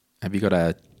 Have you got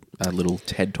a little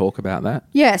TED talk about that?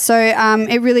 Yeah, so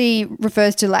it really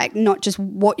refers to like not just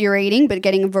what you're eating, but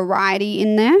getting a variety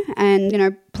in there. And, you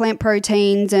know, plant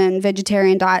proteins and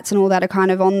vegetarian diets and all that are kind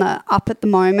of on the up at the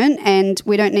moment. And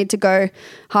we don't need to go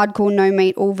hardcore no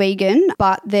meat or vegan,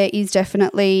 but there is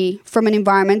definitely, from an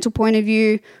environmental point of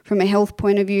view, from a health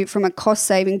point of view, from a cost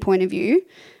saving point of view,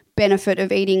 benefit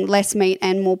of eating less meat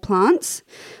and more plants.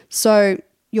 So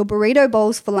your burrito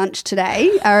bowls for lunch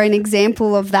today are an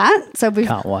example of that. So we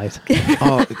Can't wait.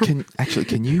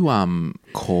 Can you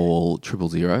call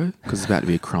 000? Because it's about to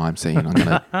be a crime scene. I'm going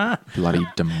to bloody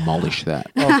demolish that.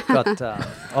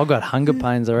 I've got hunger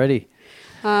pains already.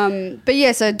 But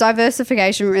yeah, so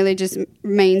diversification really just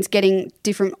means getting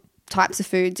different types of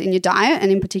foods in your diet,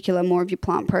 and in particular more of your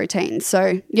plant proteins.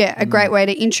 So yeah, a great way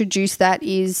to introduce that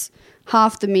is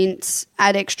half the mince,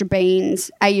 add extra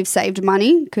beans. A, you've saved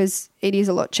money because it is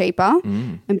a lot cheaper,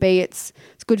 and B, it's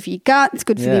good for your gut, it's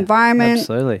good for the environment.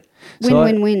 Absolutely.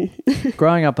 Win.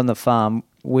 Growing up on the farm,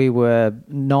 we were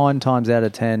 9 times out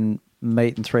of 10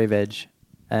 meat and 3 veg,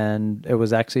 and it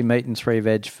was actually meat and 3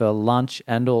 veg for lunch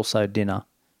and also dinner.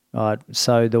 Right,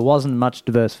 so there wasn't much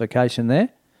diversification there,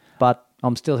 but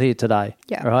I'm still here today.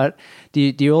 Yeah. Right. Do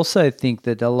you also think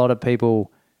that a lot of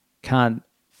people can't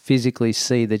physically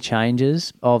see the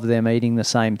changes of them eating the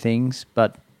same things,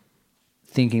 but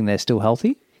thinking they're still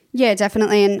healthy? Yeah,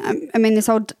 definitely. And I mean, this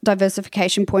whole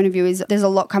diversification point of view is there's a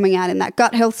lot coming out in that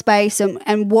gut health space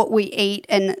and what we eat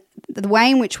and the way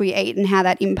in which we eat and how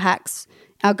that impacts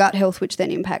our gut health, which then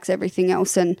impacts everything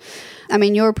else. And I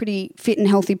mean, you're a pretty fit and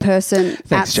healthy person.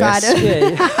 Thanks,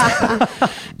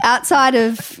 outside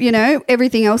of, you know,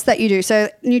 everything else that you do. So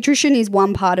nutrition is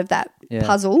one part of that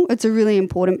puzzle. It's a really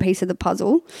important piece of the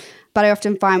puzzle. But I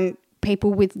often find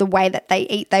people with the way that they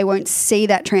eat, they won't see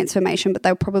that transformation, but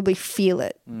they'll probably feel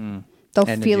it. They'll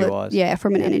feel it,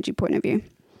 from an energy point of view.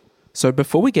 So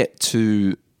before we get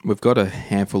to, we've got a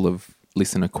handful of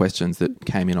listener questions that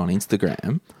came in on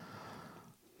Instagram.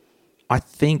 I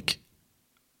think,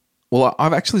 well,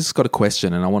 I've actually just got a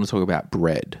question and I want to talk about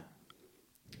bread.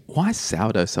 Why is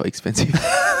sourdough so expensive?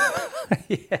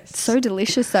 Yes. So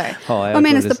delicious though. I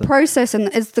mean, it's the process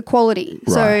and it's the quality.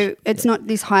 Right. So it's not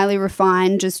this highly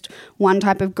refined, just one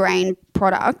type of grain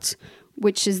product,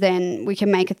 which is then we can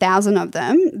make 1,000 of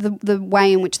them. The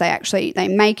way in which they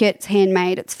make it, it's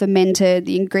handmade, it's fermented,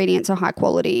 the ingredients are high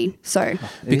quality. So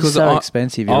it's so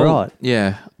expensive, you're right.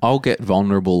 Yeah, I'll get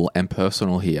vulnerable and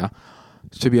personal here.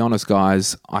 To be honest,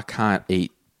 guys, I can't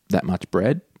eat that much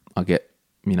bread. I get,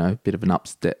 you know, a bit of an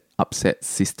upset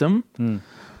system.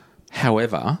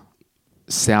 However,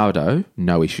 sourdough,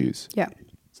 no issues. yeah.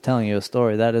 It's telling you a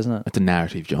story, that, isn't it? It's a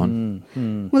narrative, John.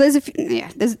 Well,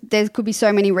 there could be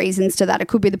so many reasons to that. It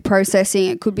could be the processing,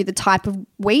 it could be the type of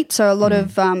wheat. So a lot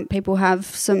of people have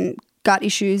some gut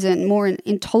issues and more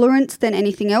intolerance than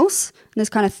anything else. And there's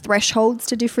kind of thresholds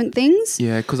to different things.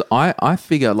 Yeah, because I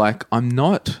figure like I'm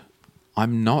not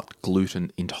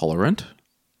gluten intolerant.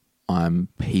 I'm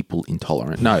people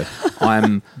intolerant. No,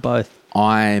 I'm Both.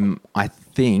 I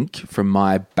think from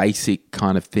my basic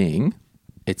kind of thing,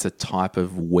 it's a type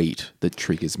of wheat that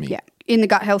triggers me. Yeah. In the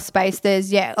gut health space,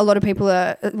 there's, a lot of people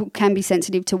can be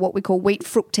sensitive to what we call wheat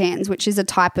fructans, which is a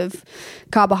type of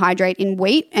carbohydrate in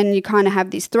wheat. And you kind of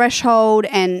have this threshold,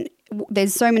 and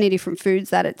there's so many different foods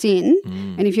that it's in.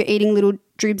 And if you're eating little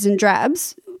dribs and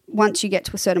drabs, once you get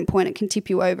to a certain point, it can tip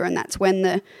you over, and that's when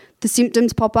the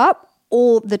symptoms pop up,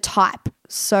 or the type.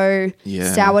 So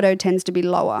sourdough tends to be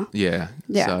lower. Yeah.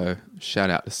 So shout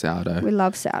out to sourdough. We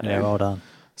love sourdough. Yeah, well done.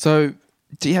 So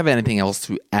do you have anything else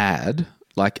to add?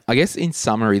 Like, I guess in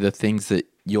summary, the things that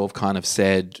you've kind of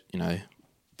said,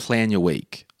 plan your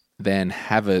week, then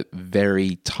have a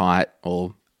very tight,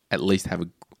 or at least have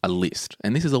a list.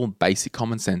 And this is all basic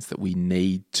common sense that we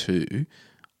need to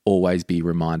always be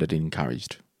reminded and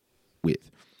encouraged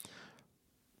with.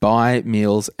 Buy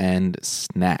meals and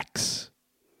snacks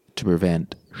to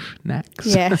prevent snacks.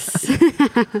 Yes.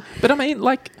 But I mean,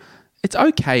 like, it's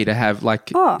okay to have,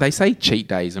 like, they say cheat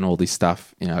days and all this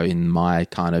stuff, in my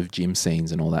kind of gym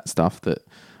scenes and all that stuff. But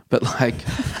like,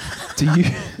 do you...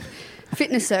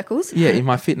 Fitness circles. Yeah, in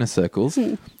my fitness circles.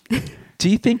 Do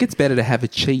you think it's better to have a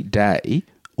cheat day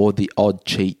or the odd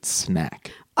cheat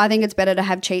snack? I think it's better to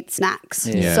have cheat snacks.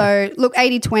 Yeah. So, look,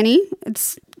 80-20,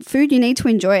 it's food, you need to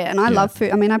enjoy it. And I love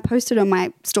food. I mean, I posted on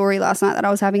my story last night that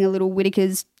I was having a little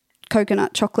Whittaker's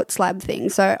coconut chocolate slab thing.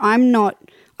 So I'm not...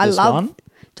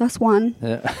 Just one.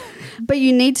 Yeah. But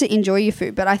you need to enjoy your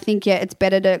food. But I think, it's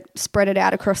better to spread it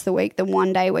out across the week than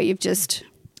one day where you've just...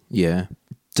 Yeah.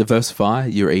 Diversify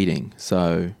your eating.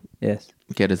 So Yes.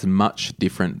 get as much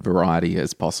different variety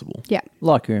as possible. Yeah.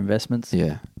 Like your investments.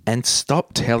 Yeah. And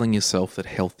stop telling yourself that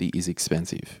healthy is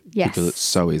expensive. Yes. Because it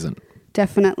so isn't.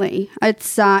 Definitely.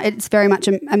 It's very much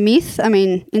a myth. I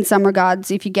mean, in some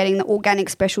regards, if you're getting the organic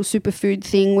special superfood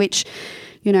thing, which,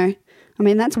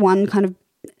 that's one kind of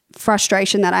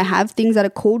frustration that I have. Things that are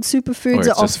called superfoods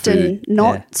are often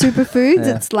not superfoods.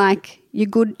 Yeah. It's like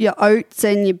your oats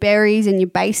and your berries and your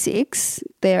basics.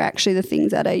 They're actually the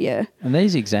things that are And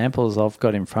these examples I've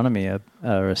got in front of me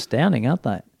are astounding, aren't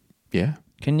they? Yeah.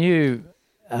 Can you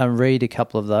read a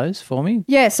couple of those for me?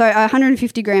 Yeah, so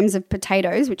 150 grams of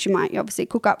potatoes, which you might obviously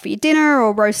cook up for your dinner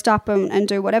or roast up and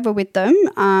do whatever with them,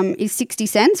 is 60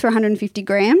 cents for 150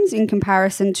 grams in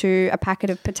comparison to a packet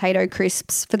of potato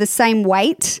crisps for the same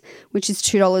weight, which is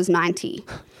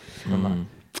 $2.90.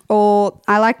 Or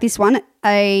I like this one,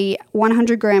 a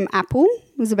 100-gram apple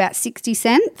was about 60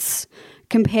 cents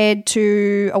compared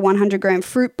to a 100-gram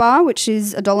fruit bar, which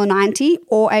is $1.90,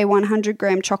 or a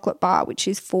 100-gram chocolate bar, which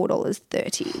is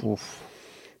 $4.30. Oof.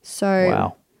 So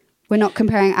Wow. we're not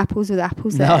comparing apples with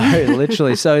apples there. No,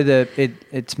 literally. So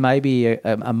it's maybe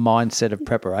a mindset of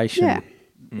preparation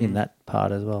in that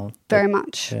part as well. Very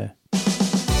much. Yeah.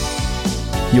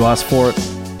 You asked for it.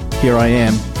 Here I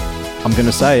am. I'm going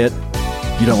to say it.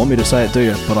 You don't want me to say it, do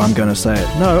you? But I'm going to say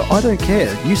it. No, I don't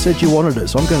care. You said you wanted it,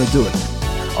 so I'm going to do it.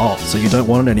 Oh, so you don't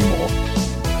want it anymore?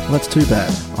 Well, that's too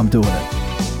bad. I'm doing it.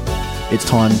 It's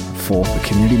time for the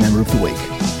Community Member of the Week.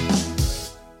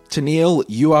 Tennille,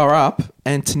 you are up.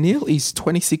 And Tennille is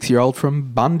 26-year-old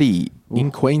from Bundy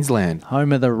in Queensland.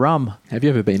 Home of the rum. Have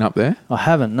you ever been up there? I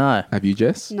haven't, no. Have you,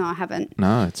 Jess? No, I haven't.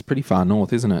 No, it's pretty far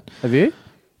north, isn't it? Have you?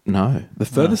 No. The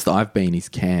furthest I've been is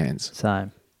Cairns.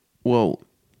 Same. Well,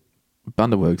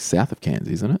 Bundaberg's south of Cairns,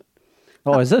 isn't it?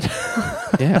 Oh, is it?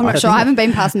 Yeah. I'm not sure. I haven't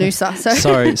been past Noosa.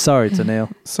 So. Sorry,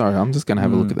 Tennille. Sorry, I'm just going to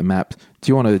have a look at the map.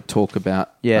 Do you want to talk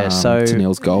about So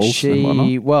Tennille's goals and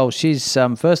whatnot? She's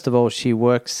first of all, she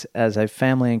works as a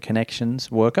family and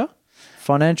connections worker.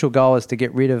 Financial goal is to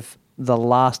get rid of the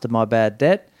last of my bad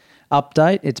debt.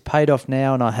 Update, it's paid off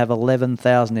now and I have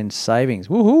 $11,000 in savings.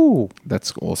 Woohoo!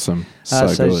 That's awesome.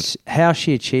 So good. How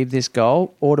she achieved this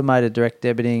goal, automated direct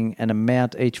debiting an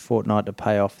amount each fortnight to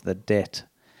pay off the debt.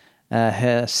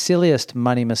 Her silliest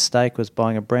money mistake was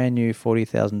buying a brand new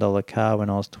 $40,000 car when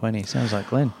I was 20. Sounds like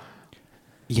Glenn.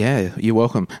 Yeah, you're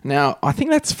welcome. Now, I think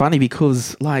that's funny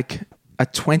because, like, a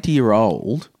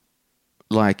 20-year-old,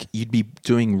 like, you'd be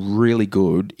doing really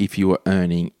good if you were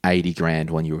earning 80 grand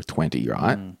when you were 20,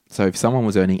 right? So if someone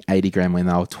was earning 80 grand when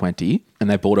they were 20 and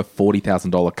they bought a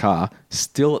 $40,000 car,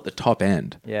 still at the top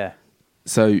end. Yeah.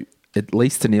 So at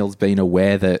least Tennille's been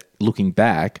aware that, looking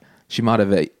back, she might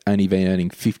have only been earning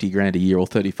 50 grand a year or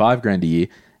 35 grand a year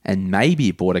and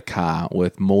maybe bought a car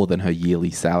worth more than her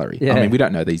yearly salary. Yeah. I mean, we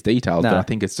don't know these details, No. but I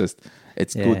think it's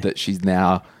good that she's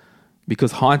now,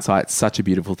 because hindsight's such a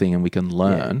beautiful thing and we can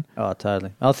learn. Yeah. Oh,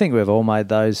 totally. I think we've all made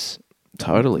those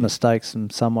mistakes in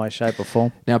some way, shape or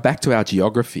form. Now, back to our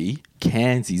geography,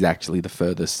 Cairns is actually the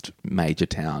furthest major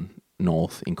town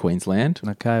north in Queensland.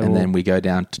 Okay, And well- then we go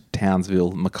down to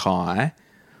Townsville, Mackay,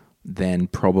 then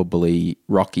probably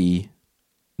Rocky,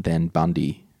 then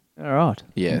Bundy. All right.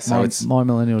 Yeah, so it's my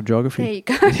millennial geography. There you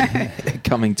go.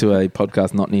 coming to a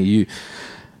podcast not near you.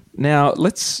 Now,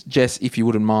 let's, Jess, if you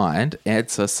wouldn't mind,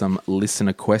 answer some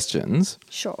listener questions.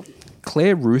 Sure.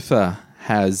 Claire Ruther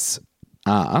has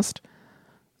asked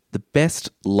the best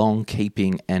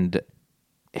long-keeping and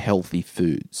healthy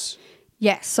foods.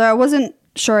 Yes. So I wasn't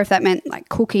sure if that meant like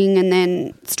cooking and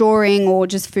then storing or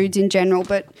just foods in general.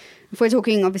 But if we're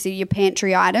talking obviously your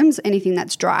pantry items, anything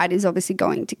that's dried is obviously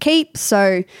going to keep.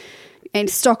 So and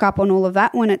stock up on all of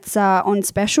that when it's on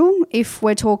special. If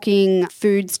we're talking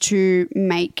foods to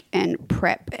make and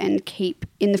prep and keep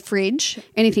in the fridge,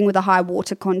 anything with a high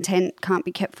water content can't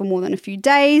be kept for more than a few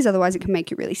days, otherwise it can make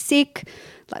you really sick,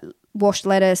 like washed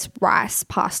lettuce, rice,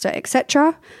 pasta,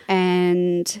 etc.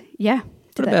 And yeah.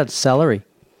 What about celery?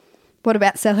 What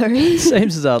about celery?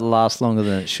 Seems as though it lasts longer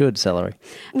than it should, celery.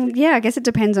 Well, yeah, I guess it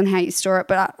depends on how you store it,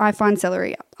 but I find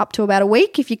celery up to about a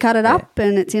week if you cut it up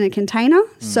and it's in a container.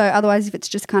 So otherwise, if it's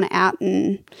just kind of out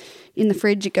and in the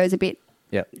fridge, it goes a bit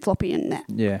floppy and that.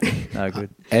 Yeah, no good.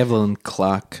 Evelyn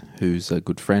Clark, who's a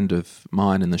good friend of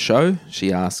mine in the show,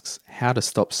 she asks how to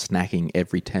stop snacking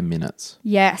every 10 minutes.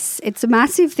 Yes, it's a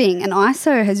massive thing, and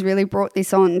ISO has really brought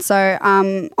this on. So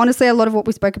honestly, a lot of what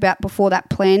we spoke about before,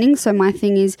 that planning. So my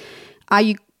thing is, are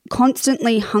you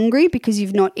constantly hungry because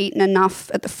you've not eaten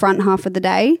enough at the front half of the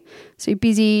day? So you're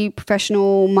busy,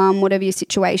 professional, mum, whatever your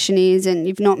situation is, and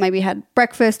you've not maybe had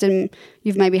breakfast and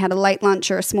you've maybe had a late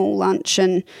lunch or a small lunch,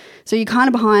 and so you're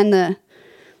kind of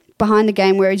behind the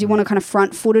game, whereas you want to kind of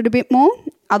front foot it a bit more.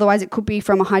 Otherwise, it could be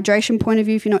from a hydration point of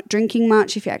view if you're not drinking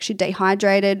much, if you're actually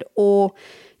dehydrated, or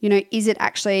is it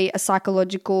actually a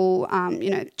psychological,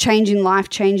 change in life,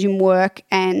 change in work,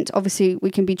 and obviously we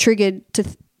can be triggered to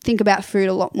think about food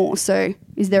a lot more. So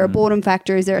is there a boredom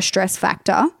factor? Is there a stress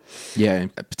factor? Yeah,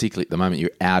 particularly at the moment you're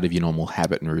out of your normal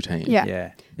habit and routine.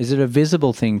 Yeah. Is it a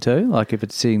visible thing too? Like if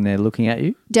it's sitting there looking at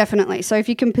you? Definitely. So if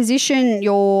you can position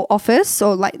your office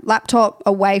or like laptop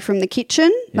away from the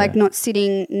kitchen, like not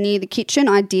sitting near the kitchen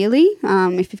ideally,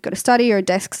 if you've got a study or a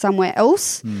desk somewhere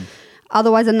else.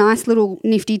 Otherwise, a nice little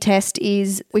nifty test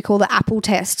is we call the apple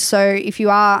test. So if you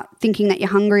are thinking that you're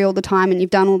hungry all the time and you've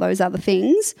done all those other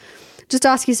things, just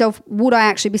ask yourself, would I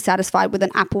actually be satisfied with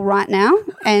an apple right now?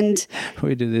 And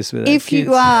we do this with if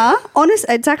you are honest,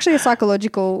 it's actually a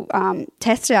psychological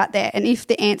test out there. And if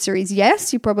the answer is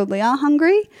yes, you probably are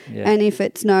hungry. Yeah. And if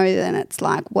it's no, then it's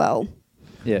like, well.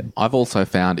 Yeah. I've also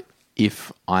found if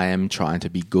I am trying to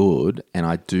be good and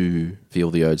I do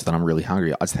feel the urge that I'm really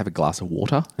hungry, I just have a glass of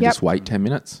water and just wait 10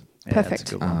 minutes. Yeah, Perfect.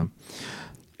 that's a good one.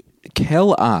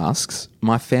 Kel asks,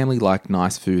 my family like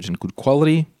nice food and good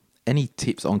quality. Any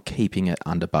tips on keeping it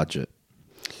under budget?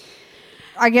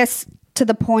 I guess to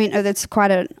the point of, it's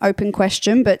quite an open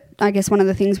question, but I guess one of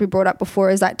the things we brought up before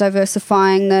is like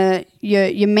diversifying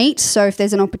your meat. So if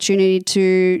there's an opportunity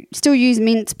to still use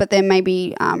mince, but then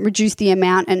maybe reduce the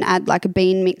amount and add like a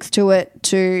bean mix to it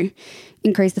to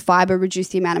increase the fibre, reduce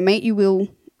the amount of meat, you will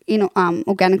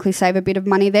organically save a bit of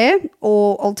money there.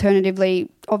 Or alternatively,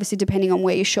 obviously depending on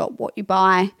where you shop, what you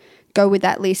buy, go with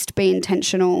that list, be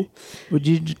intentional. Would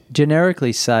you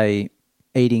generically say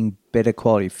eating better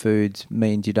quality foods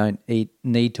means you don't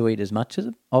need to eat as much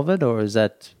of it, or is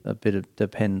that a bit of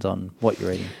depends on what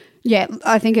you're eating? Yeah,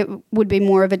 I think it would be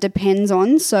more of a depends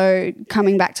on. So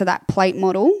coming back to that plate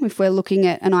model, if we're looking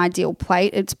at an ideal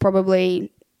plate, it's probably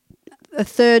a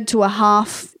third to a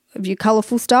half of your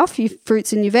colourful stuff, your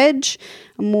fruits and your veg,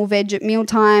 and more veg at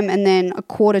mealtime, and then a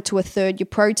quarter to a third your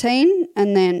protein,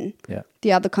 and then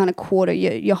the other kind of quarter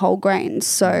your whole grains.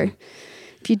 So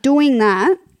if you're doing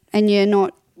that and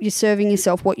you're serving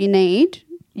yourself what you need,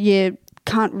 you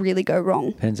can't really go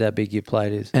wrong. Depends how big your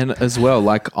plate is. And as well,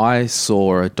 like I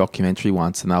saw a documentary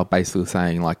once and they were basically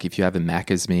saying like if you have a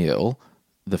Macca's meal,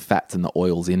 the fats and the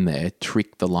oils in there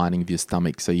trick the lining of your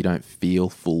stomach so you don't feel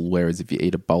full, whereas if you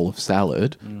eat a bowl of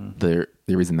salad, there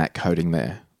isn't that coating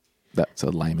there. That's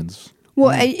a layman's.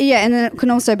 Well, yeah, and then it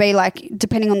can also be like,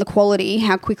 depending on the quality,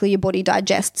 how quickly your body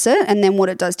digests it, and then what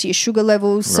it does to your sugar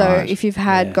levels. So if you've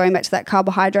had, going back to that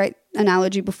carbohydrate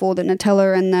analogy before, the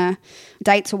Nutella and the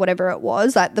dates or whatever it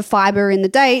was, like the fibre in the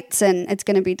dates, and it's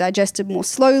going to be digested more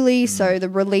slowly, so the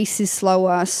release is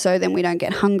slower, so then we don't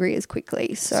get hungry as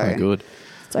quickly. So good.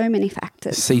 So many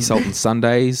factors. Sea Salt and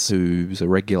Sundays, who's a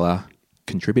regular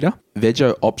contributor.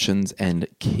 Veggie options and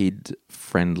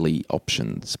kid-friendly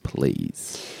options,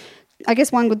 please. I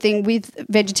guess one good thing with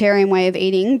vegetarian way of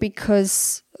eating,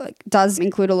 because it does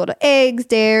include a lot of eggs,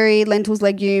 dairy, lentils,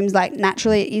 legumes, like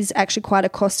naturally it is actually quite a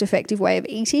cost-effective way of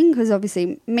eating, because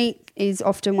obviously meat is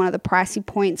often one of the pricey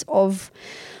points of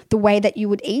the way that you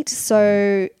would eat.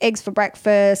 So eggs for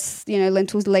breakfast,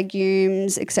 lentils,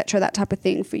 legumes, etc., that type of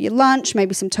thing for your lunch,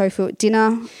 maybe some tofu at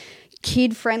dinner.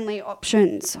 Kid-friendly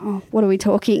options. Oh, what are we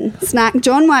talking? Snack.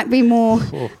 John might be more...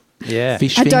 Yeah.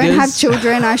 Fish I fingers. don't have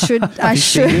children. I should.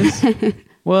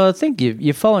 Well, I think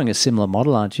you're following a similar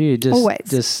model, aren't you? Always.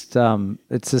 Just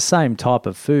it's the same type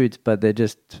of foods, but they're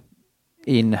just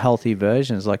in healthy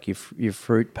versions, like your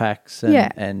fruit packs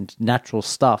and natural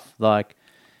stuff. Like,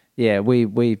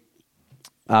 we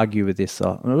argue with this.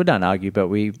 We don't argue, but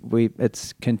we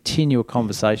it's continual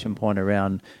conversation point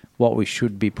around what we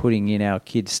should be putting in our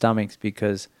kids' stomachs,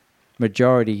 because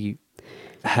majority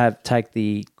take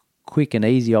the quick and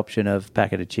easy option of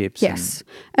packet of chips. Yes,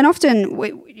 and often,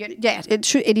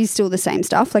 it is still the same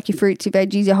stuff, like your fruits, your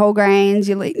veggies, your whole grains,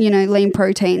 your lean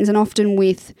proteins, and often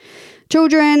with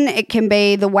children, it can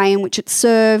be the way in which it's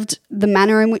served, the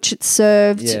manner in which it's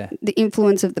served, the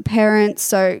influence of the parents.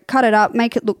 So cut it up,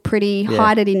 make it look pretty,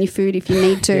 hide it in your food if you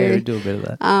need to. Yeah, we do a bit of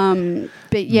that.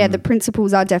 But the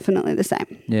principles are definitely the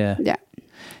same. Yeah. Yeah.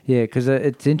 Yeah, because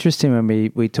it's interesting when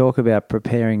we talk about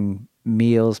preparing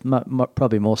meals,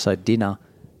 probably more so dinner,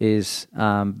 is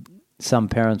some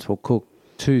parents will cook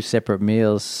 2 separate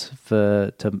meals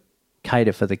to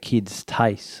cater for the kids'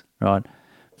 tastes, right?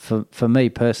 For me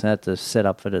personally, that's a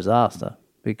setup for disaster,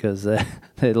 because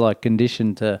they're like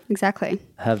conditioned to Exactly.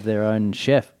 have their own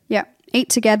chef. Yeah. Eat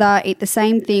together, eat the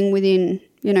same thing within,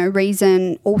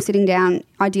 reason, all sitting down,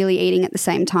 ideally eating at the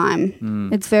same time.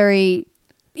 It's very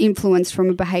influenced from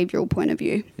a behavioural point of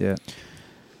view. Yeah.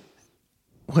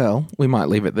 Well, we might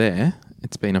leave it there.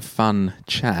 It's been a fun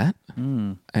chat,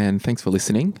 and thanks for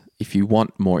listening. If you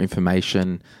want more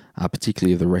information,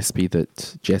 particularly of the recipe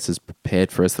that Jess has prepared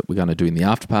for us that we're going to do in the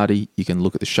after party, you can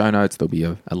look at the show notes. There'll be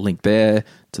a link there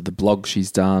to the blog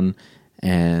she's done,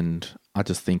 and I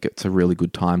just think it's a really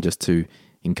good time just to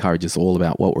encourage us all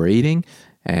about what we're eating.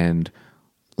 And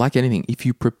like anything, if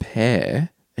you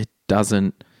prepare, it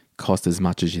doesn't cost as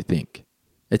much as you think.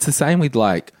 It's the same with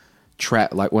like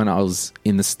when I was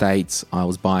in the States, I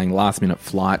was buying last minute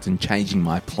flights and changing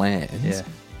my plans,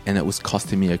 and it was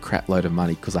costing me a crap load of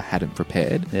money because I hadn't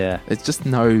prepared. Yeah. It's just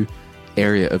no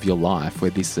area of your life where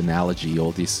this analogy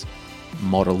or this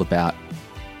model about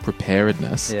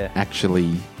preparedness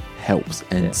actually helps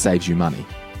and saves you money,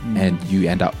 and you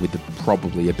end up with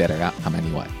probably a better outcome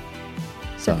anyway.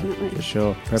 So, Definitely. For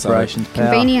sure. Preparation's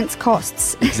power. Convenience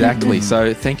costs. Exactly.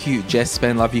 So thank you, Jess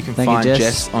Spendlove. You can find you,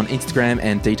 Jess on Instagram,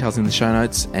 and details in the show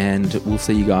notes. And we'll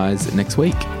see you guys next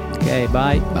week. Okay,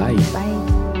 bye. Bye. Bye.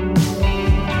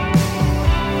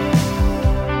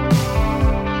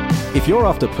 If you're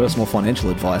after personal financial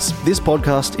advice, this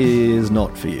podcast is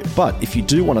not for you. But if you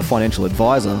do want a financial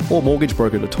advisor or mortgage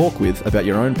broker to talk with about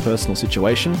your own personal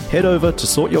situation, head over to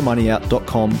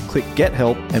sortyourmoneyout.com, click Get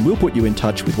Help, and we'll put you in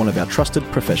touch with one of our trusted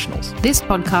professionals. This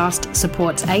podcast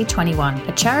supports A21,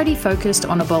 a charity focused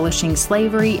on abolishing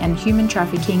slavery and human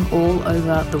trafficking all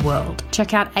over the world.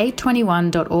 Check out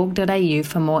a21.org.au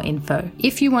for more info.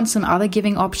 If you want some other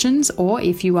giving options, or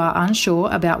if you are unsure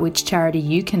about which charity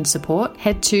you can support,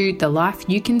 head to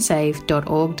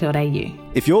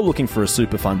thelifeyoucansave.org.au. If you're looking for a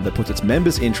super fund that puts its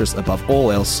members' interests above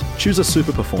all else, choose a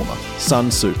super performer,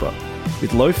 Sun Super.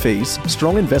 With low fees,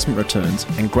 strong investment returns,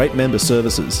 and great member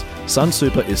services, Sun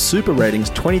Super is Super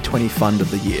Ratings 2020 Fund of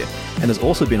the Year and has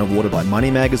also been awarded by Money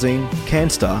Magazine,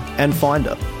 CanStar, and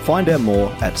Finder. Find out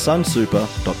more at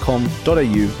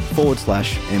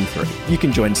sunsuper.com.au/M3. You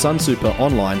can join Sun Super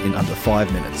online in under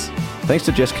 5 minutes. Thanks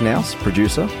to Jess Knaus,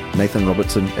 producer, Nathan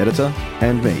Robertson, editor,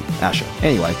 and me, Asher.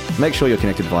 Anyway, make sure you're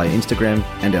connected via Instagram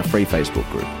and our free Facebook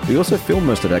group. We also film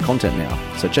most of our content now,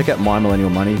 so check out My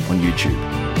Millennial Money on YouTube.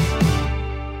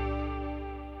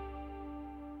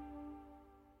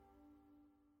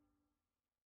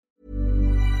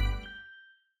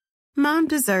 Mom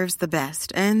deserves the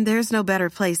best, and there's no better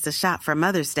place to shop for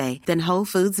Mother's Day than Whole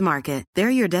Foods Market. They're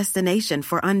your destination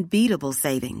for unbeatable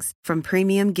savings, from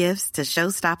premium gifts to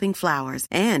show-stopping flowers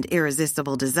and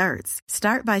irresistible desserts.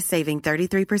 Start by saving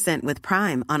 33% with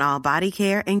Prime on all body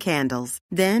care and candles.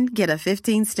 Then get a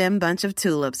 15-stem bunch of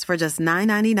tulips for just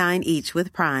 $9.99 each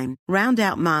with Prime. Round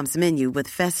out Mom's menu with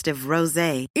festive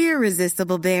rosé,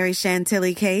 irresistible berry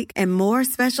chantilly cake, and more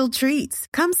special treats.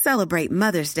 Come celebrate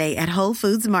Mother's Day at Whole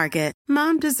Foods Market.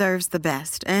 Mom deserves the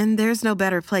best, and there's no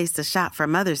better place to shop for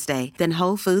Mother's Day than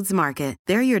Whole Foods Market.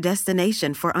 They're your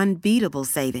destination for unbeatable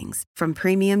savings, from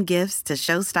premium gifts to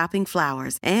show-stopping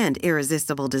flowers and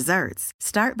irresistible desserts.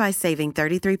 Start by saving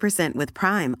 33% with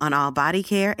Prime on all body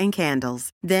care and candles.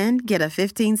 Then get a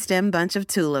 15-stem bunch of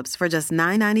tulips for just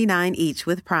 $9.99 each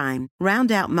with Prime.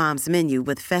 Round out Mom's menu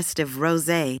with festive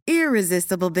rosé,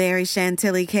 irresistible berry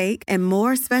chantilly cake, and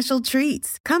more special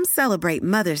treats. Come celebrate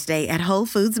Mother's Day at Whole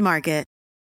Foods Market.